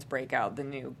Guardians Breakout, the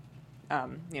new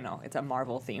it's a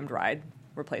Marvel themed ride.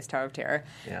 Replace Tower of Terror.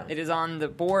 Yeah. It is on the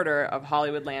border of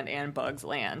Hollywoodland and Bugs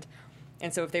Land.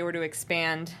 And so if they were to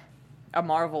expand a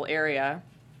Marvel area,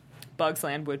 Bugs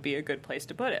Land would be a good place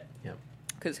to put it. Yep.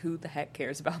 Because who the heck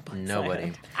cares about Bugs Nobody.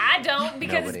 Land? I don't,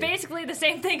 because Nobody. it's basically the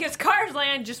same thing as Cars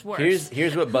Land, just worse.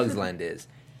 Here's what Bugs Land is.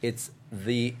 It's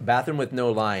the bathroom with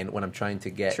no line when I'm trying to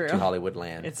get True. to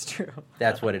Hollywoodland. It's true.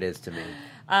 That's what it is to me.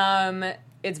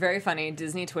 It's very funny.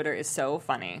 Disney Twitter is so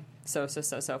funny. So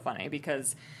funny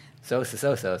because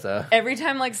So. every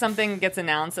time like something gets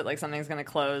announced that like something's going to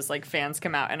close, like fans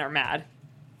come out and are mad.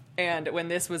 And when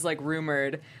this was like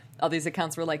rumored, all these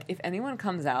accounts were like, if anyone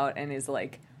comes out and is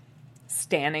like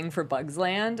standing for Bugs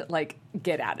Land, like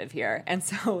get out of here. And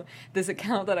so this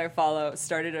account that I follow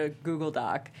started a Google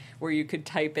Doc where you could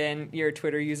type in your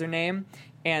Twitter username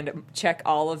and check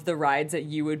all of the rides that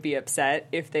you would be upset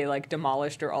if they like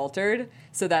demolished or altered,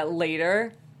 so that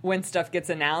later when stuff gets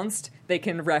announced, they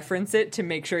can reference it to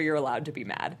make sure you're allowed to be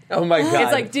mad. Oh my god.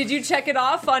 It's like, did you check it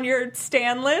off on your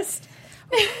stan list?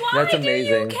 Why That's do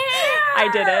amazing. you care? I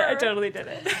did it. I totally did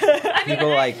it. People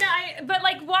like but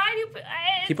like, why do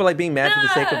people like being mad for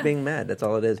the sake of being mad. That's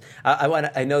all it is.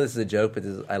 I know this is a joke, but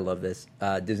I love this.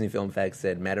 Disney Film Facts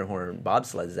said Matterhorn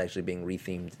bobsled is actually being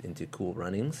rethemed into Cool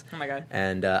Runnings. Oh my god.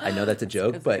 And I know that's a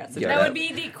joke, but that's a yeah, joke. That would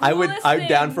be the I'm coolest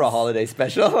down for a things. holiday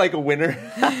special, like a winner.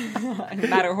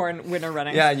 Matterhorn winter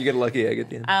running. Yeah, and you get a lucky egg at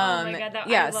the end. Oh my god,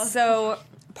 Yeah, I love so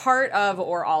part of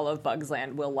or all of Bugs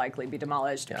Land will likely be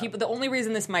demolished. Yeah. The only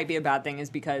reason this might be a bad thing is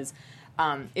because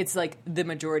it's like the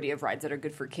majority of rides that are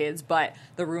good for kids, but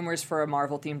the rumors for a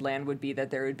Marvel-themed land would be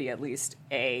that there would be at least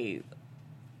a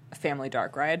family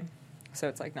dark ride. So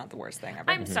it's like not the worst thing ever.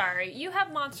 I'm sorry. You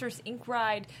have Monsters Inc.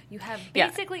 ride. You have Yeah.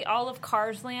 basically all of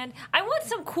Cars Land. I want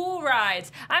some cool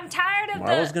rides. I'm tired of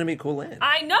Marvel's going to be a cool land.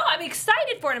 I know. I'm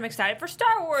excited for it. I'm excited for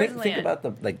Star Wars Land. Think about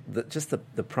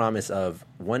the promise of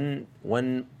one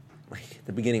like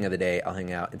the beginning of the day I'll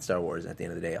hang out in Star Wars, and at the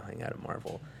end of the day I'll hang out at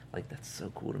Marvel. Like that's so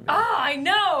cool to me. Oh, I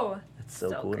know. That's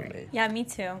so cool great. to me. Yeah, me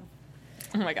too.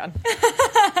 Oh my god.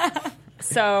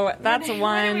 So that's When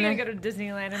one. are we gonna go to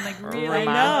Disneyland and like really? I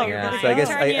know. Yeah, Right. so I guess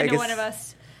turn you into guess one of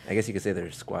us. I guess you could say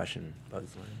they're squashing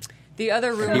Bugs Land. The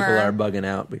other rumor. People are bugging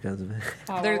out because of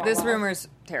it. This rumor's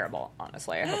terrible,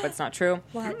 honestly. I hope it's not true.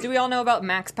 What? Do we all know about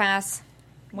Max Pass?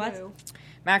 What? No.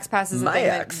 Max Pass is a My thing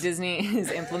ex. that Disney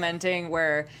is implementing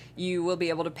where you will be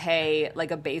able to pay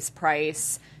like a base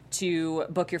price to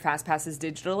book your Fast Passes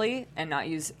digitally and not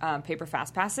use paper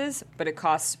Fast Passes, but it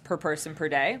costs per person per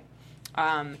day.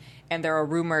 And there are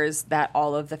rumors that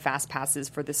all of the Fast Passes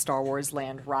for the Star Wars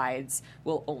Land rides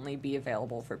will only be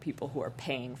available for people who are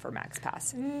paying for Max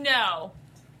Pass. No.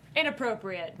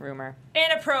 Inappropriate. Rumor.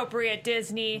 Inappropriate,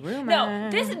 Disney.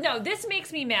 Rumor. This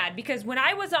makes me mad because when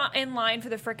I was in line for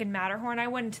the frickin' Matterhorn, I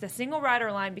went into the single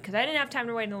rider line because I didn't have time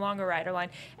to wait in the longer rider line.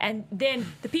 And then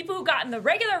the people who got in the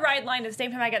regular ride line at the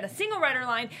same time I got in the single rider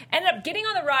line ended up getting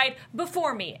on the ride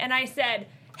before me. And I said,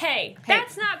 hey,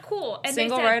 that's not cool. And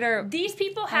Single they said, rider- these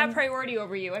people have priority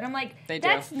over you. And I'm like, They do.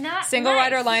 that's not Single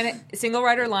nice.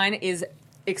 rider line is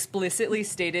explicitly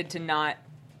stated to not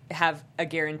have a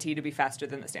guarantee to be faster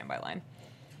than the standby line.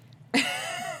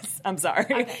 I'm sorry.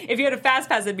 Okay. If you had a fast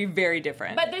pass, it'd be very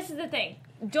different. But this is the thing.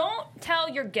 Don't tell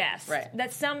your guest Right.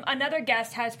 that another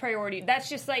guest has priority. That's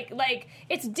just like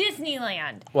it's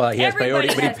Disneyland. Well, he has Everybody priority,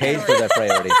 but he has paid for that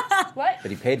priority. What? But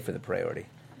he paid for the priority.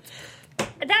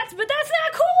 That's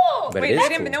not cool. But Wait, it is they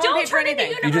didn't- cool. no one Don't paid for turn into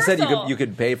anything. You just said Universal. you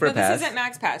could pay for No, a pass. this isn't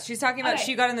Max Pass. She's talking about Okay.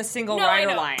 she got in the single No, rider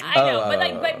I know. line. I know,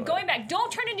 Oh. but going back,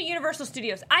 don't turn into Universal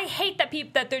Studios. I hate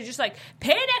that they're just like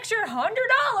pay an extra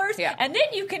 $100, Yeah. and then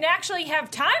you can actually have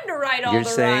time to ride all You're the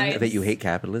saying rides. that you hate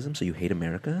capitalism, so you hate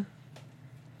America?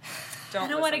 I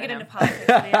don't want to listen get him. into politics.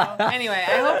 Leo. Anyway,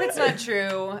 I hope it's not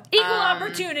true. Equal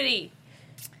opportunity.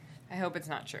 I hope it's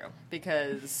not true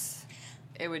because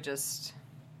it would just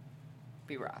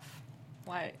be rough.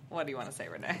 Why? What do you want to say,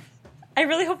 Renee? I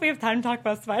really hope we have time to talk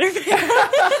about Spider-Man.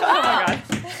 Oh my god.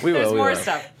 We will. There's we more will.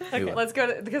 stuff. We will. Let's go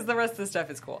to, because the rest of the stuff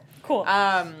is cool. Cool.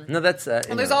 No, that's. Well,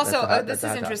 there's also that's this a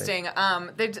is hot interesting.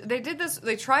 They did this.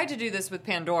 They tried to do this with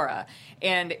Pandora,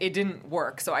 and it didn't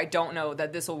work. So I don't know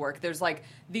that this will work. There's like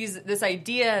this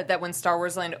idea that when Star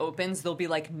Wars Land opens, there'll be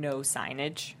like no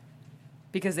signage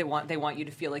because they want you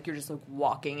to feel like you're just like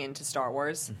walking into Star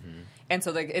Wars, and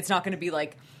so like it's not going to be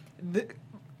like the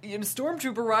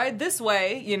Stormtrooper ride this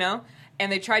way, you know.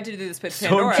 And they tried to do this with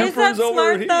Pandora. Is that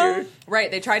smart, though?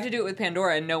 Right, they tried to do it with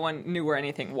Pandora, and no one knew where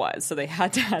anything was, so they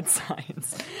had to add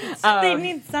signs. They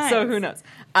need signs. So who knows?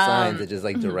 Signs that just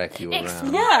like direct you around.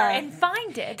 Explore Yeah. and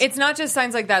find it. It's not just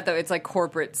signs like that, though. It's like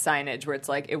corporate signage where it's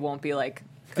like it won't be like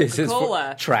This is for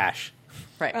Coca-Cola. trash.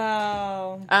 Right.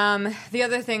 Oh. The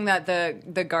other thing that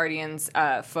the Guardians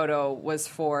photo was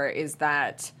for is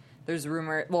that there's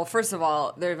rumor. Well, first of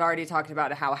all, they've already talked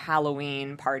about how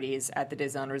Halloween parties at the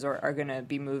Disneyland Resort are going to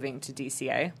be moving to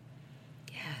DCA.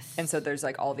 Yes. And so there's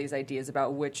like all these ideas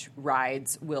about which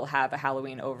rides will have a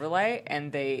Halloween overlay,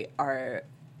 and there are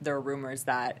rumors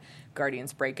that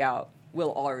Guardians Breakout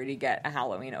will already get a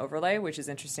Halloween overlay, which is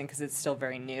interesting because it's still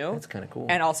very new. That's kind of cool.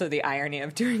 And also the irony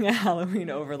of doing a Halloween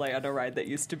overlay on a ride that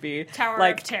used to be Tower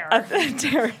like of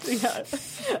Terror.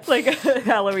 like a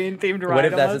Halloween themed ride. What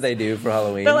if that's almost. what they do for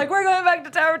Halloween? They're like, we're going back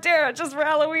to Tower of Terror just for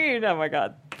Halloween. Oh my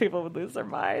god, people would lose their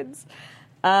minds.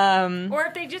 Or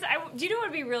if they just, do you know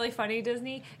what would be really funny,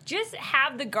 Disney? Just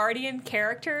have the Guardian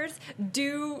characters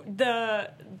do the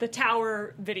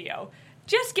Tower video.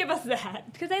 Just give us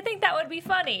that, because I think that would be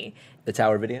funny. The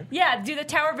Tower video? Yeah, do the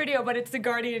Tower video, but it's the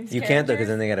Guardians. You can't though, because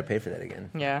then they got to pay for that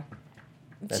again. Yeah.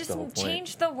 That's just the whole point.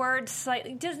 change the words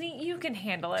slightly. Disney, you can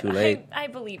handle it. Too late. I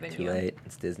believe in Too you. late.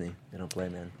 It's Disney. They don't play,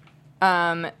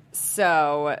 man.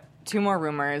 So 2 more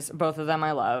rumors, both of them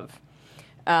I love.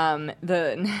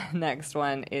 The next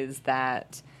one is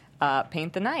that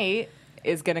Paint the Night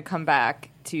is going to come back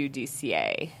to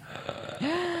DCA.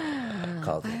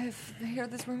 Called it. I've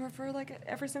heard this rumor for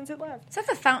ever since it left. Is that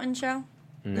the fountain show?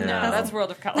 No. That's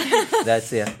World of Color.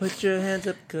 That's it. Put your hands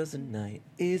up, because the night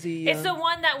is young. It's the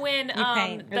one that when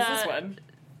paint. Is this one?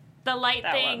 the light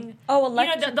That thing. one. Oh, You know,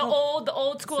 electrical. the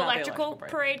old school It's not the electrical electrical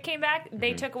parade came back.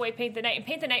 They took away Paint the Night, and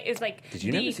Paint the Night is like Did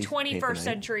you the never see Paint the 21st Night?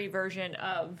 century version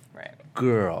of. Right.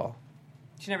 Girl.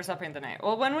 She never saw Paint the Night.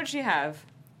 Well, when would she have?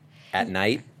 At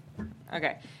night?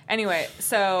 Okay. Anyway,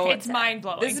 so It's mind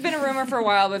blowing. this has been a rumor for a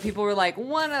while, but people were like,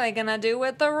 what are they going to do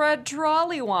with the red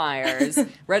trolley wires?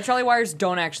 Red trolley wires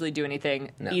don't actually do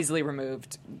anything. No. Easily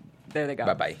removed. There they go.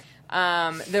 Bye-bye.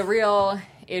 The real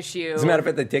issue... As a matter of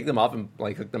fact, they take them off and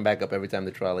hook them back up every time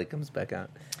the trolley comes back out.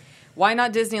 Why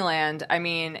not Disneyland? I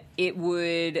mean, it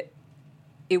would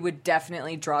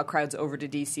definitely draw crowds over to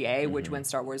DCA, which when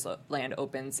Star Wars Land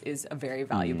opens is a very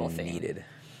valuable thing. Needed.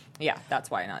 Yeah, that's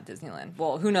why not Disneyland.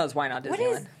 Well, who knows why not Disneyland? What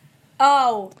is?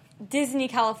 Oh, Disney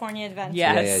California Adventure.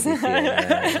 Yes.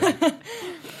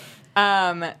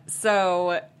 Yeah.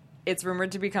 So it's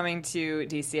rumored to be coming to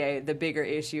DCA. The bigger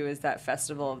issue is that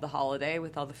Festival of the Holiday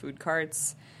with all the food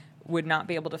carts would not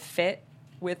be able to fit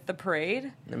with the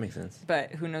parade. That makes sense.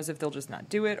 But who knows if they'll just not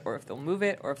do it or if they'll move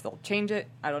it or if they'll change it.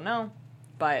 I don't know.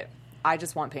 But I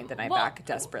just want Paint the Night back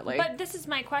desperately. But this is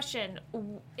my question: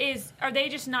 are they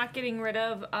just not getting rid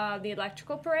of the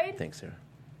electrical parade? Thanks, Sarah.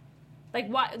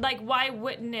 Why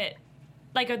wouldn't it?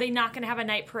 Like, are they not going to have a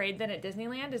night parade then at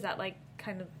Disneyland? Is that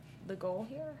kind of the goal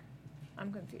here?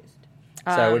 I'm confused.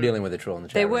 Sorry, we're dealing with a troll in the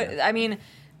chat. They right would. now. I mean,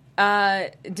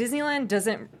 Disneyland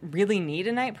doesn't really need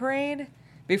a night parade.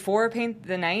 Before Paint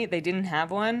the Night, they didn't have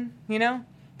one. You know,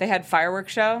 they had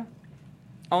fireworks show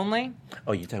only.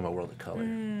 Oh, you're talking about World of Color.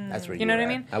 That's where You know were what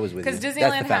I at. mean? I was with you. Because That's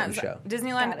Disneyland the fountain has show.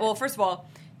 Disneyland. Well, first of all,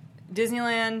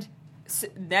 Disneyland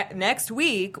next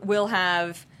week will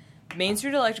have Main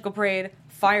Street Electrical Parade,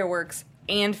 fireworks,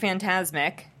 and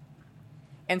Fantasmic.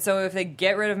 And so if they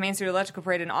get rid of Main Street Electrical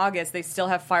Parade in August, they still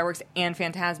have fireworks and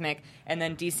Fantasmic, and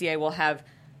then DCA will have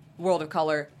World of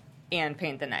Color and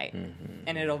Paint the Night,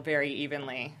 and it'll very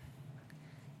evenly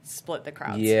split the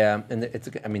crowds. Yeah, and that's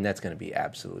going to be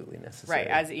absolutely necessary. Right,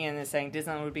 as Ian is saying,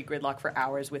 Disneyland would be gridlock for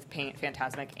hours with paint,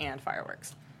 Fantasmic, and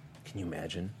fireworks. Can you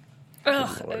imagine? Ugh,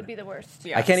 Lord. it would be the worst.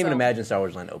 Yeah, I can't even so imagine Star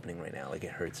Wars Land opening right now. It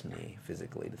hurts me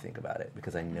physically to think about it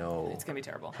because I know It's going to be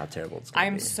terrible. how terrible it's going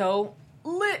to be. I'm so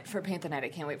lit for Paint the Night. I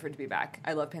can't wait for it to be back.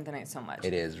 I love Paint the Night so much.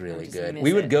 It is really just good. miss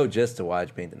We would it. go just to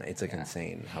watch Paint the Night. It's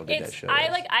insane how good that show is.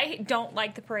 I don't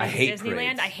like the parades I at hate Disneyland.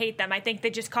 parades. I hate them. I think they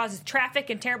just causes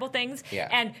traffic and terrible things. Yeah.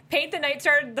 And Paint the Night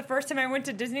started the first time I went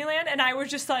to Disneyland, and I was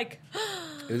just like,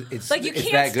 It's Like, you it's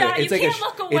can't that good. stop- It's you like can't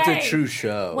look It's a away. true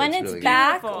show. When it's really good.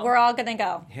 back, Beautiful. we're all gonna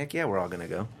go. Heck yeah, we're all gonna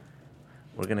go.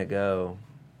 We're gonna go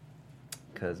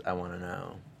because I want to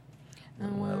know.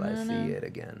 When will I see it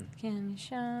again? Can you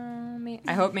show me?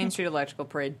 I hope Main Street Electrical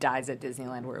Parade dies at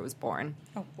Disneyland where it was born.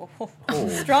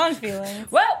 Strong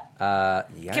feelings. well,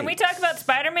 Yikes. can we talk about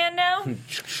Spider-Man now?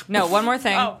 No, one more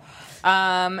thing. Oh.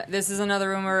 This is another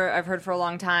rumor I've heard for a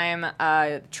long time.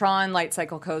 Tron Light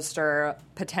Cycle Coaster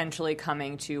potentially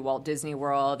coming to Walt Disney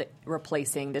World,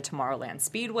 replacing the Tomorrowland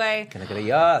Speedway. Can I get a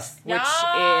yes?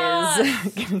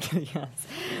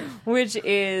 Which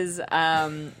is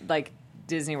like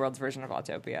Disney World's version of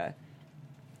Autopia.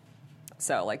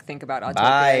 So, think about Autopia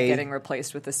Bye. getting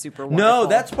replaced with a super wonderful... No,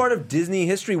 that's part of Disney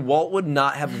history. Walt would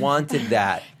not have wanted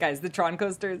that. Guys, the Tron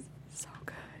coaster is so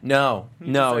good. No,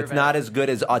 deserve it's it. not as good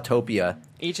as Autopia.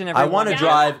 Each and every I want to one.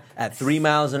 drive at 3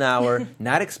 miles an hour,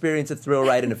 not experience a thrill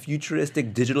ride in a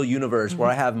futuristic digital universe where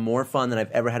I have more fun than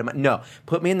I've ever had in my... No,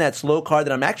 put me in that slow car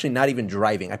that I'm actually not even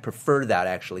driving. I prefer that,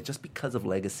 actually, just because of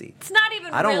legacy. It's not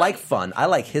even I don't really, like fun. I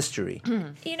like history.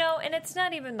 You know, and it's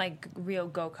not even like real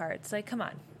go-karts. Like, come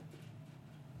on.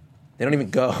 They don't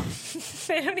even go.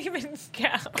 They don't even go.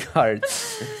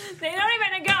 Cards. They don't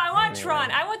even go. I want Tron.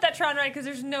 I want that Tron ride because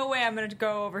there's no way I'm going to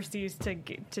go overseas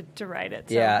to ride it.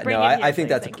 So Yeah, bring no, it here, I think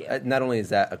please. that's... Thank you. Not only is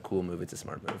that a cool move, it's a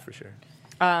smart move, for sure.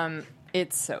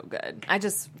 It's so good. I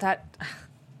just that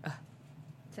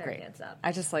Sarah great. can't stop.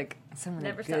 I just like so many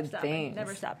Never stop good stopping. things.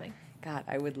 Never stopping. God,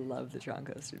 I would love the Tron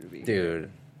coaster to be. Dude,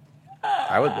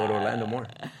 I would go to Orlando more.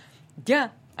 Yeah,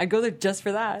 I'd go there just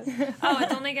for that. Oh,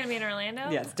 it's only going to be in Orlando?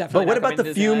 Yeah, it's definitely. But what not about the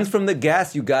coming to fumes Disneyland. from the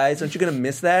gas, you guys? Aren't you going to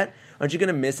miss that? Aren't you going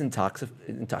to miss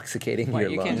intoxicating What,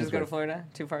 your you lungs? can't just go to with- Florida?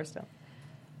 Too far still.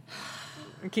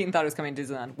 Keaton thought it was coming to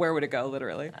Disneyland. Where would it go,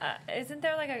 literally? Isn't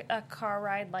there like a car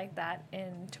ride like that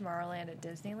in Tomorrowland at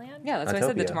Disneyland? Yeah, that's why I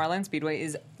said the Autopia. Tomorrowland Speedway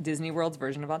is Disney World's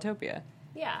version of Autopia.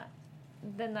 Yeah.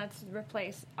 Then let's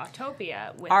replace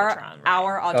Autopia with the Our Tron ride.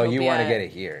 Autopia. Oh, you want to get it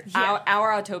here.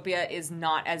 Our Autopia is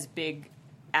not as big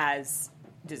as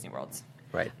Disney World's.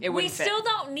 Right. It We wouldn't fit. still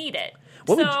don't need it.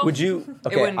 What so, would you...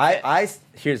 Okay, wouldn't fit.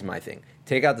 here's my thing.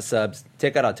 Take out the subs.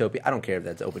 Take out Autopia. I don't care if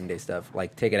that's opening day stuff.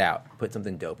 Like, take it out. Put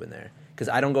something dope in there. Because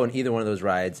I don't go in either one of those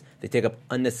rides. They take up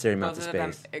unnecessary amounts Both of of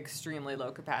them space. extremely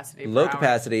low capacity. Low per hour.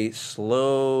 capacity,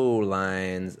 slow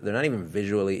lines. They're not even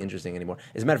visually interesting anymore.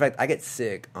 As a matter of fact, I get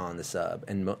sick on the sub,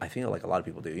 and I feel like a lot of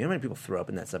people do. You know how many people throw up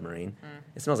in that submarine?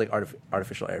 It smells like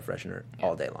artificial air freshener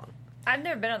all day long. I've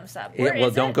never been on the sub. Yeah, Where well,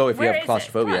 is don't it? go if you Where have is it?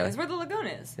 claustrophobia. Come on, it's where the lagoon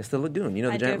is. It's the lagoon. You know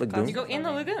the I do giant have lagoon? You go in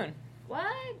the lagoon. What?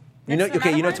 You know, That's the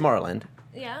okay, you know Matterhorn? Tomorrowland.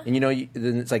 Yeah. And you know,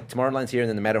 then it's like Tomorrowland's here, and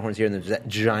then the Matterhorn's here, and there's that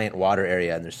giant water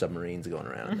area, and there's submarines going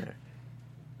around there.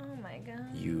 Oh my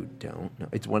god. You don't know.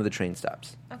 It's one of the train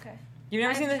stops. Okay. You've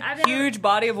never I've- seen the I've never- huge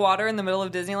body of water in the middle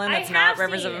of Disneyland that's I not have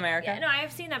Rivers seen of it. America? Yeah, no, I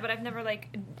have seen that, but I've never like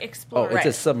Oh, explored. it's Right.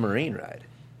 a submarine ride.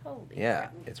 Holy Yeah,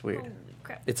 crap. it's weird. Holy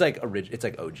crap. It's like It's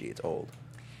like OG. It's old.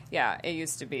 Yeah, it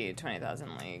used to be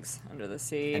 20,000 Leagues Under the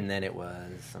Sea. And then it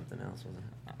was something else, wasn't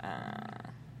it?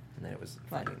 And then it was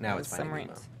now it's Finding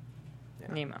Nemo.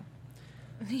 Nemo.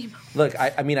 Look,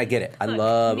 I mean, I get it.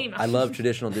 Nemo. I love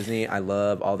traditional Disney. I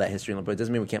love all that history, but it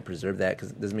doesn't mean we can't preserve that.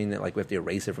 Because it doesn't mean that like we have to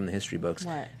erase it from the history books.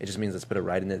 Right. It just means let's put a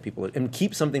ride in there that people and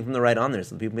keep something from the ride on there,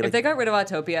 so people be If like, they got rid of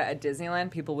Autopia at Disneyland,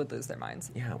 people would lose their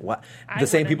minds. yeah, what? I The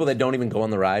same wouldn't. people that don't even go on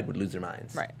the ride would lose their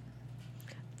minds. Right.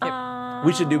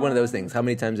 We should do one of those things. How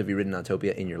many times have you ridden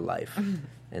Autopia in your life?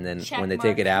 And then Check when they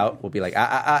take it mark. out, we'll be like,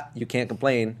 you can't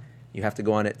complain. You have to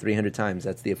go on it 300 times.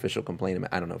 That's the official complaint.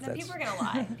 I don't know if No, that's people are gonna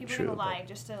lie. People true, are gonna but- lie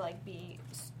just to like be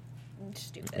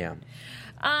stupid. yeah.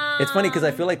 It's funny Um, because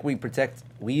I feel like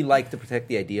we like to protect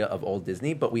the idea of old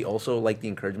Disney, but we also like the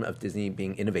encouragement of Disney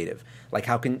being innovative. Like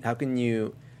how can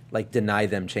you like deny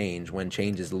them change when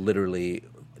change is literally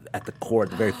at the core,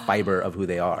 the very fiber of who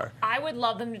they are? I would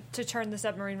love them to turn the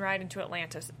submarine ride into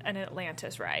an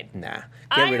Atlantis ride. Nah, get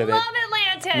I rid of love it.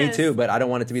 Atlantis. Me too, but I don't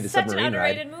want it to be the Such an submarine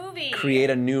underrated ride. movie. Create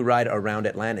a new ride around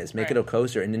Atlantis. Make it a Right.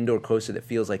 coaster, an indoor coaster that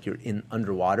feels like you're in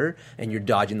underwater and you're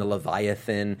dodging the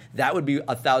Leviathan. That would be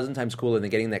 1,000 times cooler than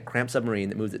getting that cramped submarine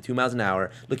that moves at 2 miles an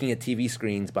hour, looking at TV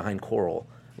screens behind coral.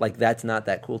 Like that's not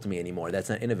that cool to me anymore. That's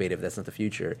not innovative. That's not the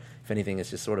future. If anything, it's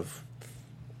just sort of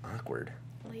awkward.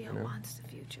 Leo wants the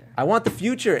future. I want the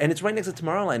future, and it's right next to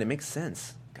Tomorrowland. It makes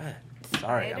sense. God,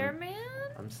 sorry, Spider-Man?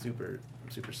 I'm super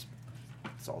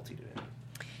salty today.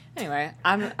 Anyway,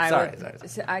 Sorry.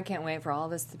 I can't wait for all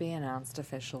this to be announced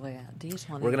officially at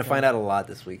D23. We're gonna find out a lot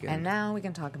this weekend. And now we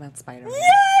can talk about Spider-Man.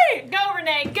 Go,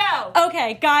 Renee, go!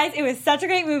 Okay, guys, it was such a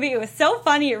great movie. It was so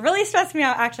funny. It really stressed me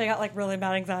out. Actually, I got like really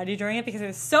bad anxiety during it because it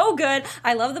was so good.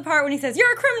 I love the part when he says,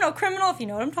 "You're a criminal. If you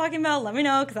know what I'm talking about, let me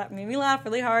know," because that made me laugh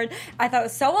really hard. I thought it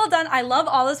was so well done. I love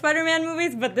all the Spider-Man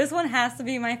movies, but this one has to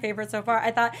be my favorite so far.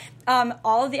 I thought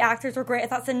all of the actors were great. I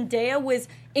thought Zendaya was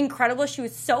incredible. She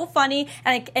was so funny,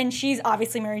 and she's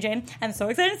obviously Mary Jane. I'm so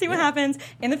excited to see what happens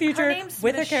in the future name's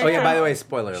with her Michelle. Oh character. yeah, by the way,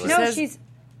 spoiler alert. No, says- she's...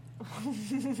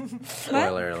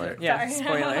 Spoiler alert. Yeah,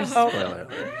 spoilers. Spoiler alert.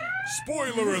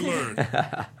 Spoiler alert.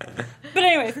 But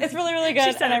anyways, it's really, really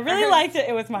good, and I really liked it.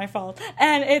 It was my fault.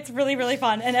 And it's really, really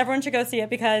fun, and everyone should go see it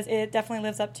because it definitely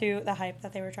lives up to the hype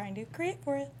that they were trying to create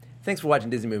for it. Thanks for watching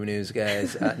Disney Movie News,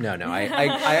 guys. I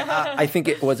think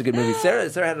it was a good movie. Sarah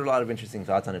had a lot of interesting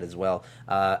thoughts on it as well.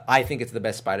 I think it's the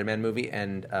best Spider-Man movie,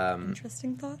 and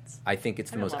Interesting thoughts? I think it's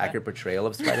the didn't most love it. accurate portrayal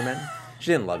of Spider-Man.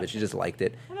 She didn't love it; she just liked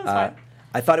it. That's fine.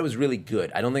 I thought it was really good.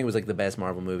 I don't think it was like the best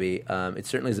Marvel movie. It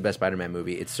certainly is the best Spider-Man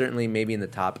movie. It's certainly maybe in the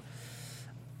top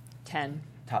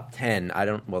top 10. I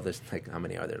don't. Well, there's like how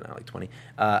many are there now? Like 20.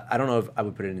 I don't know if I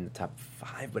would put it in the top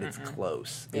 5, but it's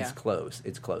close. It's Yeah. close.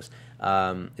 It's close.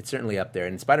 It's certainly up there.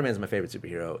 And Spider-Man is my favorite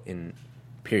superhero in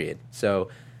period. So.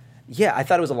 Yeah, I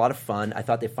thought it was a lot of fun. I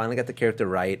thought they finally got the character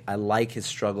right. I like his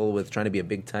struggle with trying to be a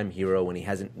big-time hero when he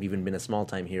hasn't even been a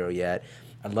small-time hero yet.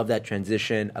 I love that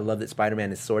transition. I love that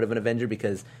Spider-Man is sort of an Avenger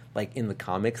because, like, in the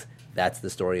comics, that's the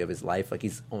story of his life. Like,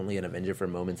 he's only an Avenger for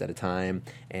moments at a time.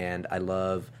 And I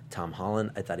love Tom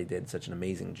Holland. I thought he did such an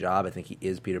amazing job. I think he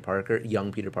is Peter Parker,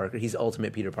 young Peter Parker. He's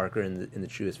ultimate Peter Parker in the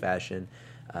truest fashion.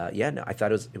 I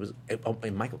thought it was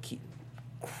and Michael Keaton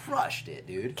crushed it,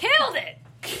 dude. Killed it.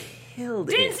 Killed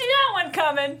it. Didn't see that one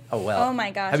coming. Oh, well. Oh,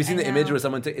 my gosh, Have you seen I the image know. where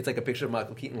someone it's like a picture of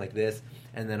Michael Keaton like this,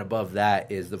 and then above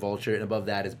that is the Vulture, and above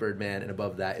that is Birdman, and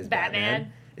above that is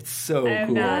Batman? It's so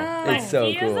cool. It's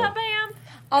so cool.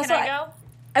 Also, Can I go?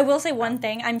 I will say one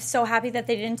thing. I'm so happy that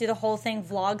they didn't do the whole thing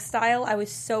vlog style. I was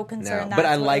so concerned. No, that's but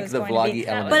I what like it was the going to vloggy be.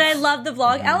 element. But I love the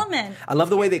vlog element. I love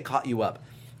the way they caught you up.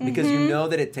 Because you know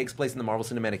that it takes place in the Marvel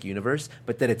Cinematic Universe,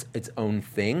 but that it's its own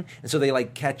thing. And so they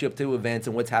like catch you up to events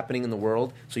and what's happening in the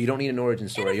world. So you don't need an origin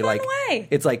story. a You're fun like way.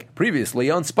 it's like previously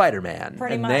on Spider-Man.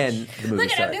 Pretty and much. then the movie Look at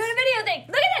him starts. doing a video thing.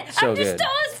 Look at it. So I'm just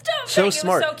good. so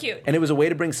smart. It was so cute. And it was a way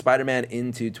to bring Spider-Man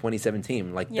into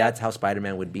 2017. Like, Yep. that's how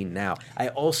Spider-Man would be now. I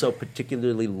also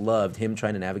particularly loved him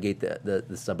trying to navigate the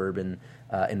suburban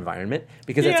environment,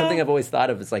 because that's Yeah. something I've always thought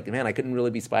of. It's like, man, I couldn't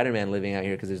really be Spider-Man living out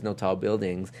here because there's no tall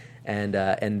buildings. And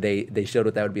they showed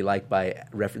what that would be like by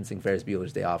referencing Ferris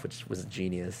Bueller's Day Off, which was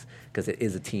genius because it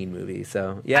is a teen movie.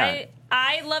 So, yeah.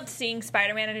 I loved seeing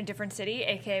Spider-Man in a different city,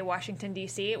 aka Washington,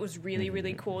 D.C. It was really,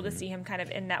 really cool to see him kind of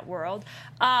in that world.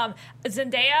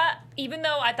 Zendaya, even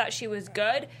though I thought she was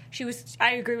good,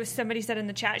 I agree with somebody said in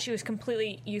the chat, she was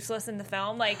completely useless in the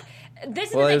film. Like,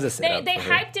 this Well, it is was the a thing. They setup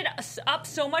for her. hyped it up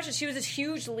so much that she was this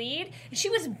huge lead, and she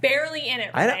was barely in it.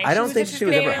 I don't- Renee. I don't think just she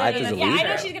was ever barely hyped in as it. a Yeah, lead, I know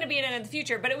though. she's going to be in it in the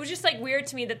future, but it was just, like, weird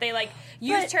to me that they, like,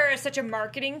 used But- her as such a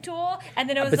marketing tool, and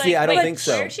then it was But like, see, I don't wait, think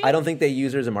so. where is she? I don't think they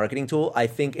use her as a marketing tool. I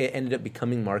think it ended up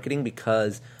becoming marketing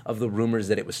because of the rumors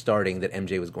that it was starting that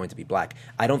MJ was going to be black.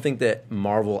 I don't think that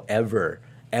Marvel ever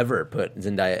put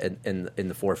Zendaya in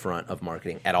the forefront of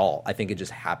marketing at all. I think it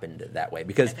just happened that way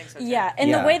because Yeah,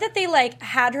 and the way that they like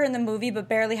had her in the movie but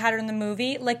barely had her in the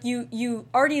movie, like you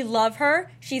already love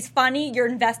her. She's funny. You're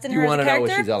invested in You her as a wanna know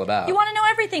character. what she's all about. You want to know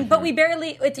everything, but we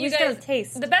barely. You We still guys, have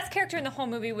taste. the best character in the whole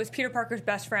movie was Peter Parker's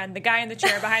best friend, the guy in the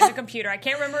chair behind the computer. I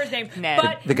can't remember his name. Ned.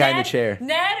 But The guy in the Ned- chair.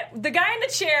 Ned, the guy in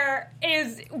the chair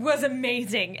was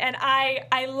amazing, and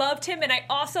I loved him, and I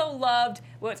also loved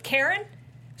Karen.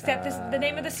 Is that the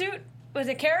name of the suit? Was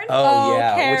it Karen? Oh, Oh,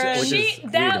 yeah, Karen. which is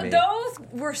weird to me. Those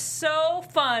were so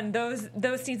fun. Those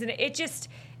scenes, and it just.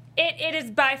 It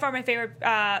is by far my favorite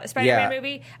Spider-Man Yeah.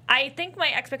 movie. I think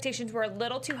my expectations were a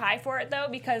little too high for it, though,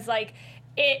 because like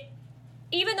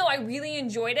even though I really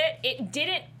enjoyed it,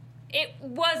 it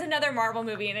was another Marvel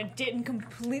movie, and it didn't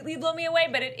completely blow me away,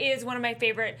 but it is one of my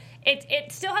favorite.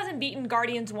 It still hasn't beaten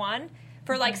Guardians 1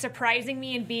 for like surprising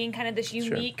me and being kind of this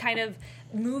unique kind of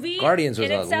movie. Guardians was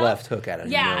in a itself. left hook out of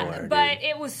nowhere, but dude.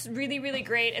 it was really, really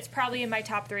great. It's probably in my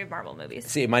top 3 of Marvel movies.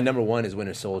 See, my number 1 is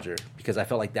Winter Soldier because I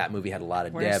felt like that movie had a lot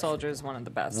of Winter depth. Soldier is one of the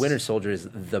best. Winter Soldier is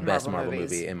the best Marvel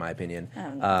movies. movie in my opinion.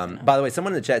 Oh, By the way,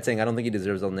 someone in the chat saying I don't think he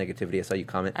deserves all the negativity. I saw you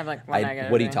comment. I have, like, one negative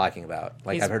what are you thing. talking about?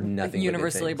 Like, He's I've heard nothing. but good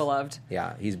universally things. beloved.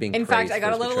 Yeah, he's being. In fact, praised I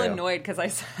got for a his little portrayal. annoyed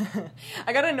because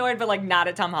I got annoyed, but like not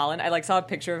at Tom Holland. I like saw a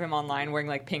picture of him online wearing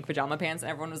like pink pajama pants, and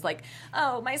everyone was like,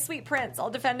 "Oh, my sweet prince, I'll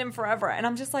defend him forever." And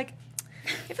I'm just like,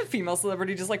 if a female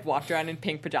celebrity just like walked around in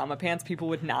pink pajama pants, people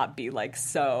would not be like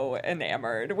so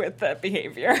enamored with that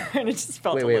behavior, and it just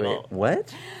felt Wait, a wait, little. wait.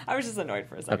 What? I was just annoyed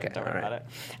for a second. Okay, Don't worry all right.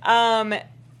 about it.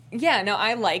 Yeah, no,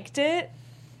 I liked it.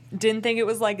 Didn't think it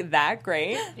was like that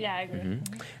great. Yeah, I agree.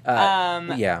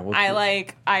 Mm-hmm. Yeah,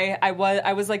 well,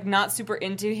 I was like not super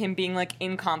into him being like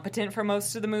incompetent for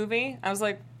most of the movie. I was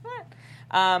like,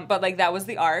 but like that was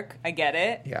the arc. I get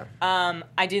it. Yeah.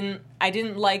 I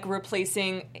didn't like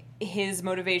replacing his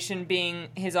motivation being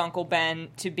his Uncle Ben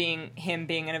to being him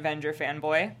being an Avenger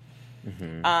fanboy.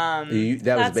 that was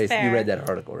That's based. You fair. read that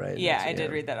article, right? Yeah, That's- I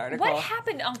did read that article. What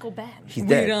happened to Uncle Ben? He's We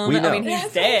dead. don't We know. know. I mean,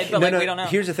 he's dead, but like we don't know.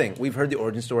 Here's the thing: we've heard the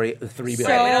origin story 3 billion.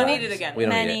 So we don't need it again. We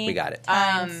don't need many it. We got it.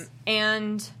 times.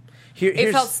 And Here, it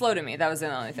here's, felt slow to me. That was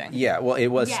the only thing. Yeah, well, it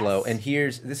was Yes. slow. And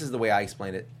this is the way I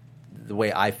explained it, the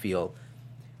way I feel.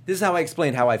 This is how I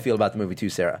explained how I feel about the movie too,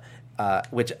 Sarah.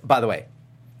 Which, by the way,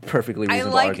 perfectly I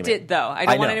reasonable liked argument. it though. I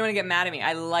don't want know. anyone to get mad at me.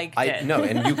 I liked it. No,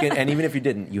 and you can, and even if you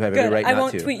didn't, you have Good. every right I not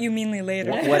won't to. tweet you meanly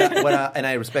later. And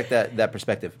I respect that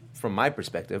perspective. From my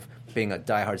perspective, being a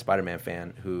diehard Spider-Man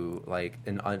fan who like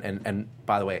and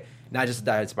by the way, not just a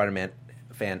diehard Spider-Man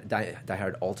fan,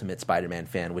 diehard Ultimate Spider-Man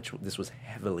fan, which this was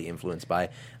heavily influenced by,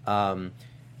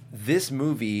 this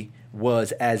movie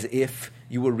was as if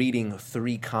you were reading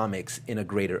 3 comics in a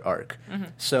greater arc.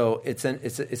 So it's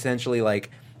essentially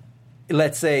like,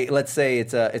 let's say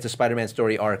it's a Spider-Man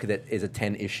story arc that is a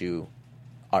 10-issue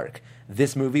arc.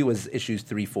 This movie was issues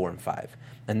 3, 4, and 5,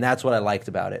 and that's what I liked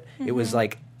about it. It was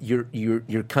like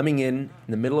you're coming in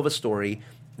the middle of a story.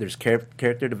 There's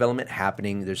character development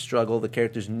happening. There's struggle. The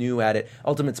character's new at it.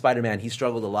 Ultimate Spider-Man, he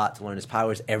struggled a lot to learn his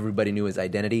powers. Everybody knew his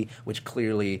identity, which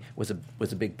clearly was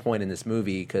a big point in this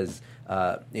movie because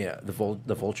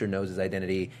the Vulture knows his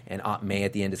identity, and Aunt May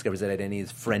at the end discovers that identity.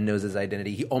 His friend knows his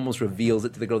identity. He almost reveals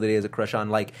it to the girl that he has a crush on.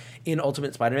 Like in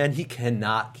Ultimate Spider-Man, he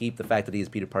cannot keep the fact that he is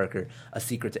Peter Parker a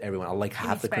secret to everyone. Like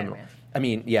half the criminal. I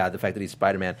mean, yeah, the fact that he's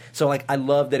Spider-Man. So, like, I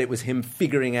love that it was him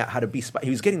figuring out how to be He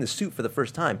was getting the suit for the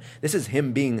first time. This is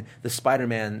him being the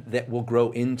Spider-Man that will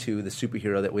grow into the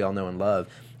superhero that we all know and love.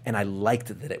 And I liked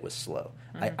that it was slow.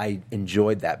 I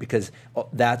enjoyed that because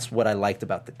that's what I liked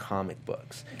about the comic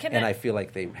books. I feel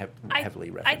like they have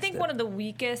heavily referenced I think one of the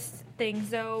weakest things,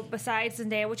 though, besides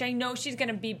Zendaya, which I know she's going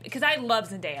to be, because I love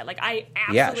Zendaya. Like, I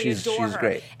absolutely adore her.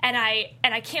 Great. And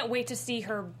I can't wait to see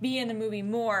her be in the movie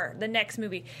more, the next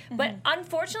movie. But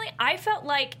unfortunately, I felt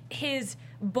like his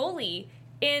bully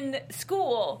in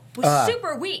school was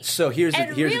super weak. So here's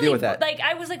the deal with that. Like,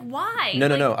 I was like, why?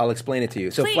 No. I'll explain it to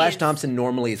you. So Please. Flash Thompson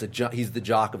normally is he's the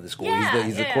jock of the school. Yeah,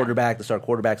 he's the quarterback, the star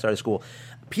quarterback, star of the school.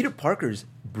 Peter Parker's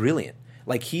brilliant.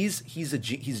 Like he's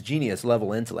genius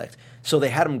level intellect. So they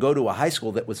had him go to a high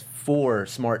school that was for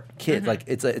smart kids. Like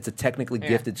it's a technically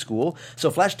gifted school. So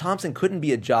Flash Thompson couldn't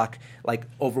be a jock, like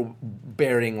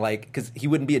overbearing, like because he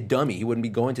wouldn't be a dummy. He wouldn't be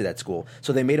going to that school.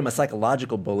 So they made him a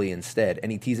psychological bully instead.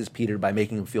 And he teases Peter by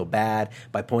making him feel bad,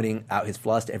 by pointing out his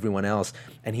flaws to everyone else.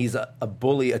 And he's a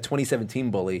bully, a 2017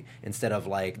 bully, instead of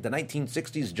like the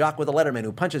 1960s jock with a Letterman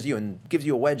who punches you and gives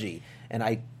you a wedgie. And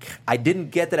I didn't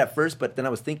get that at first, but then I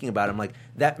was thinking about it. I'm like,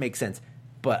 that makes sense.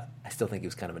 But I still think he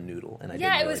was kind of a noodle, and I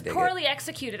didn't really it was dig poorly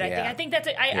executed. I think that's.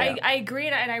 I agree,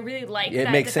 and I really like it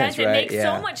that makes defense. sense, right? It makes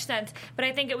so much sense, but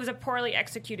I think it was a poorly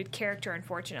executed character,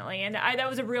 unfortunately, and that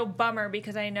was a real bummer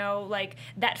because I know like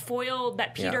that foil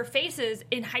that Peter faces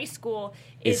in high school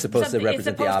is supposed to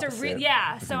represent the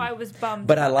opposite. So I was bummed.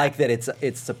 But I like that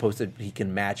it's supposed to he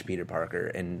can match Peter Parker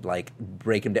and like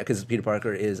break him down because Peter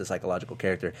Parker is a psychological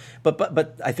character.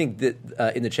 But I think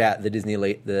that in the chat the Disney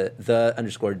the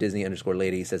 _Disney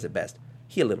 _lady says it best.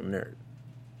 He a little nerd.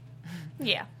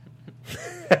 Yeah.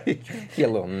 He a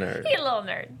little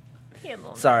nerd.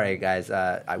 Sorry, guys.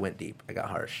 I went deep. I got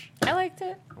harsh. I liked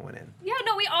it. I went in. Yeah,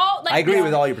 no, we all. Like, I agree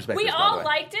with all your perspectives. We all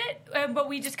liked it, but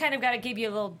we just kind of got to give you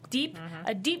a little deep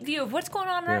view of what's going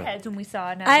on in our heads when we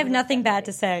saw it. I have nothing bad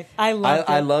to say. I loved it.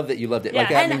 I love that you loved it. Yeah. Like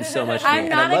that means so much to me,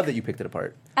 and I love that you picked it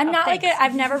apart. I'm not like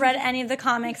I've never read any of the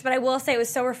comics, but I will say it was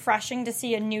so refreshing to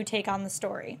see a new take on the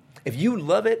story. If you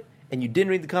love it and you didn't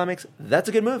read the comics, that's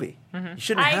a good movie. You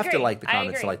shouldn't have to like the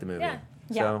comics to like the movie. Yeah.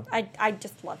 Yeah, So, I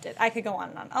just loved it. I could go on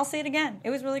and on. I'll see it again. It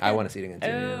was really good. I want to see it again too.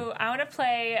 Ooh, I want to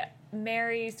play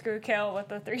Mary Screwkill with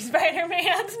the 3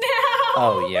 Spider-Mans now.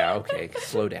 Oh yeah, okay.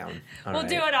 Slow down. All We'll right.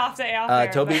 do it off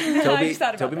air.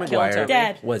 Toby Maguire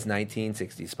Dead. was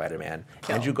 1960s Spider-Man.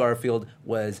 Kill. Andrew Garfield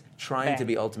was trying to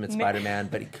be Ultimate Spider-Man,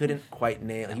 but he couldn't quite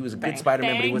nail. He was a good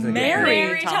Spider-Man, but he wasn't a good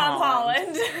Mary Tom Tom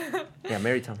Holland. Yeah,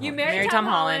 Mary Tom Holland. You marry Tom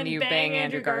Holland, you bang bang Andrew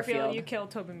Andrew Garfield, Garfield. you kill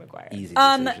Tobey Maguire. Easy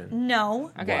decision.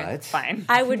 No. Okay, What? fine.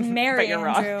 I would marry But you're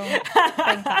wrong. Andrew.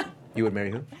 Big time. You would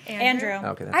marry who? Andrew.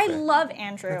 Okay, that's I fair. love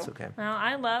Andrew. That's okay. Well,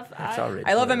 I love. That's already.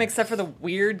 I love him except for the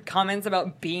weird comments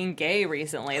about being gay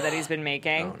recently that he's been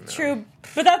making. True,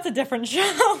 but that's a different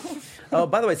show. Oh,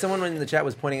 by the way, someone in the chat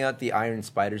was pointing out the Iron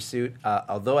Spider suit.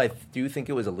 Although I do think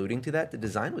it was alluding to that, the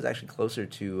design was actually closer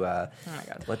to. Oh my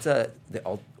god. What's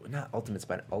not Ultimate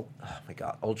Spider? Oh my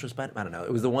god, Ultra Spider. I don't know.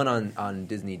 It was the one on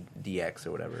Disney DX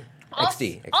or whatever.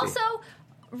 XD. Also,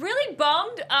 really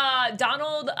bummed.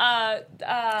 Donald. I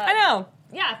know.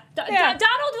 Yeah, Yeah. Donald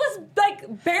was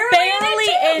like barely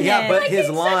in it. Yeah, but Like, his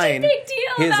it's line, such a big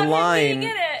deal his about him line, being in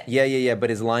it. yeah. But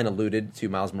his line alluded to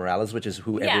Miles Morales, which is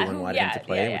who everyone wanted him to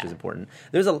play, which is important.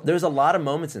 There's a lot of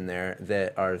moments in there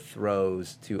that are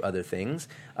throws to other things.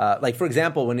 Like for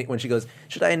example, when she goes,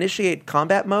 "Should I initiate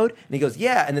combat mode?" and he goes,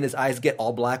 "Yeah," and then his eyes get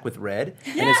all black with red,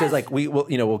 and it says like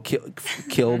we'll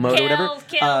kill mode or whatever.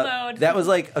 Kill mode. That was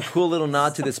like a cool little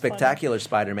nod to the spectacular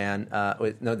Spider-Man,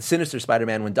 the Sinister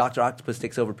Spider-Man when Dr. Octopus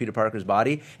takes over Peter Parker's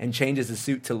body and changes his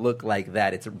suit to look like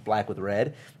that. It's black with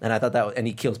red, and I thought that, and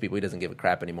he kills people. He doesn't give a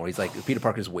crap anymore. He's like Peter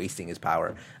Parker's wasting his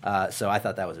power. So I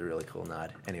thought that was a really cool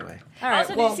nod. Anyway, All right.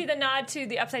 Also, well, did you see the nod to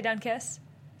the upside down kiss?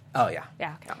 Oh, yeah.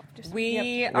 Yeah, okay.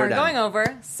 We We're are done. going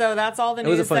over, so that's all the It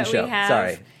was news a fun that show. we have.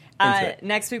 Sorry. Into it.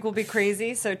 Next week will be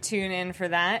crazy, so tune in for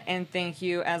that. And thank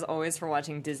you, as always, for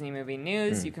watching Disney Movie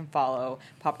News. You can follow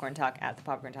Popcorn Talk at the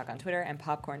Popcorn Talk on Twitter and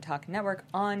Popcorn Talk Network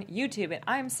on YouTube. And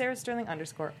I'm Sarah Sterling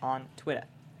 _ on Twitter.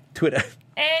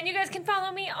 And you guys can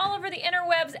follow me all over the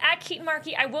interwebs at Keaton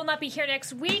Markey. I will not be here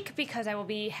next week because I will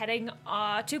be heading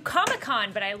to Comic-Con,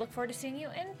 but I look forward to seeing you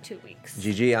in 2 weeks.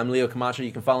 GG, I'm Leo Camacho.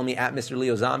 You can follow me at Mr.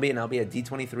 Leo Zombie, and I'll be at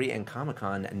D23 and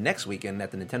Comic-Con next weekend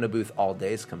at the Nintendo booth all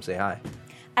day, so come say hi.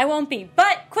 I won't be.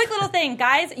 But quick little thing,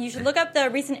 guys. You should look up the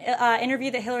recent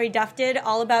interview that Hilary Duff did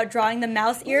all about drawing the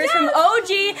mouse ears from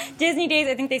OG Disney days.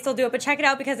 I think they still do it, but check it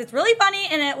out because it's really funny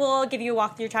and it will give you a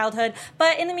walk through your childhood.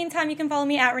 But in the meantime, you can follow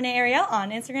me at Renee Ariel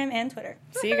on Instagram and Twitter.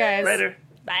 See you guys. Later.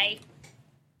 Bye.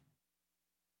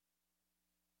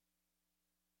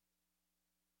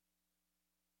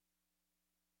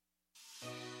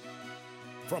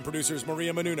 From producers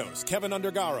Maria Menounos, Kevin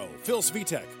Undergaro, Phil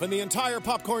Svitek, and the entire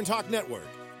Popcorn Talk Network,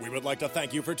 we would like to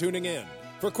thank you for tuning in.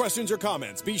 For questions or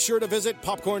comments, be sure to visit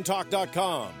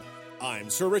popcorntalk.com. I'm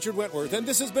Sir Richard Wentworth, and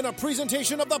this has been a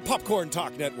presentation of the Popcorn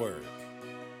Talk Network.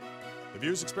 The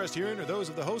views expressed herein are those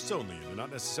of the hosts only and do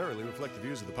not necessarily reflect the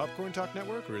views of the Popcorn Talk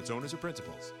Network or its owners or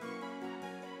principals.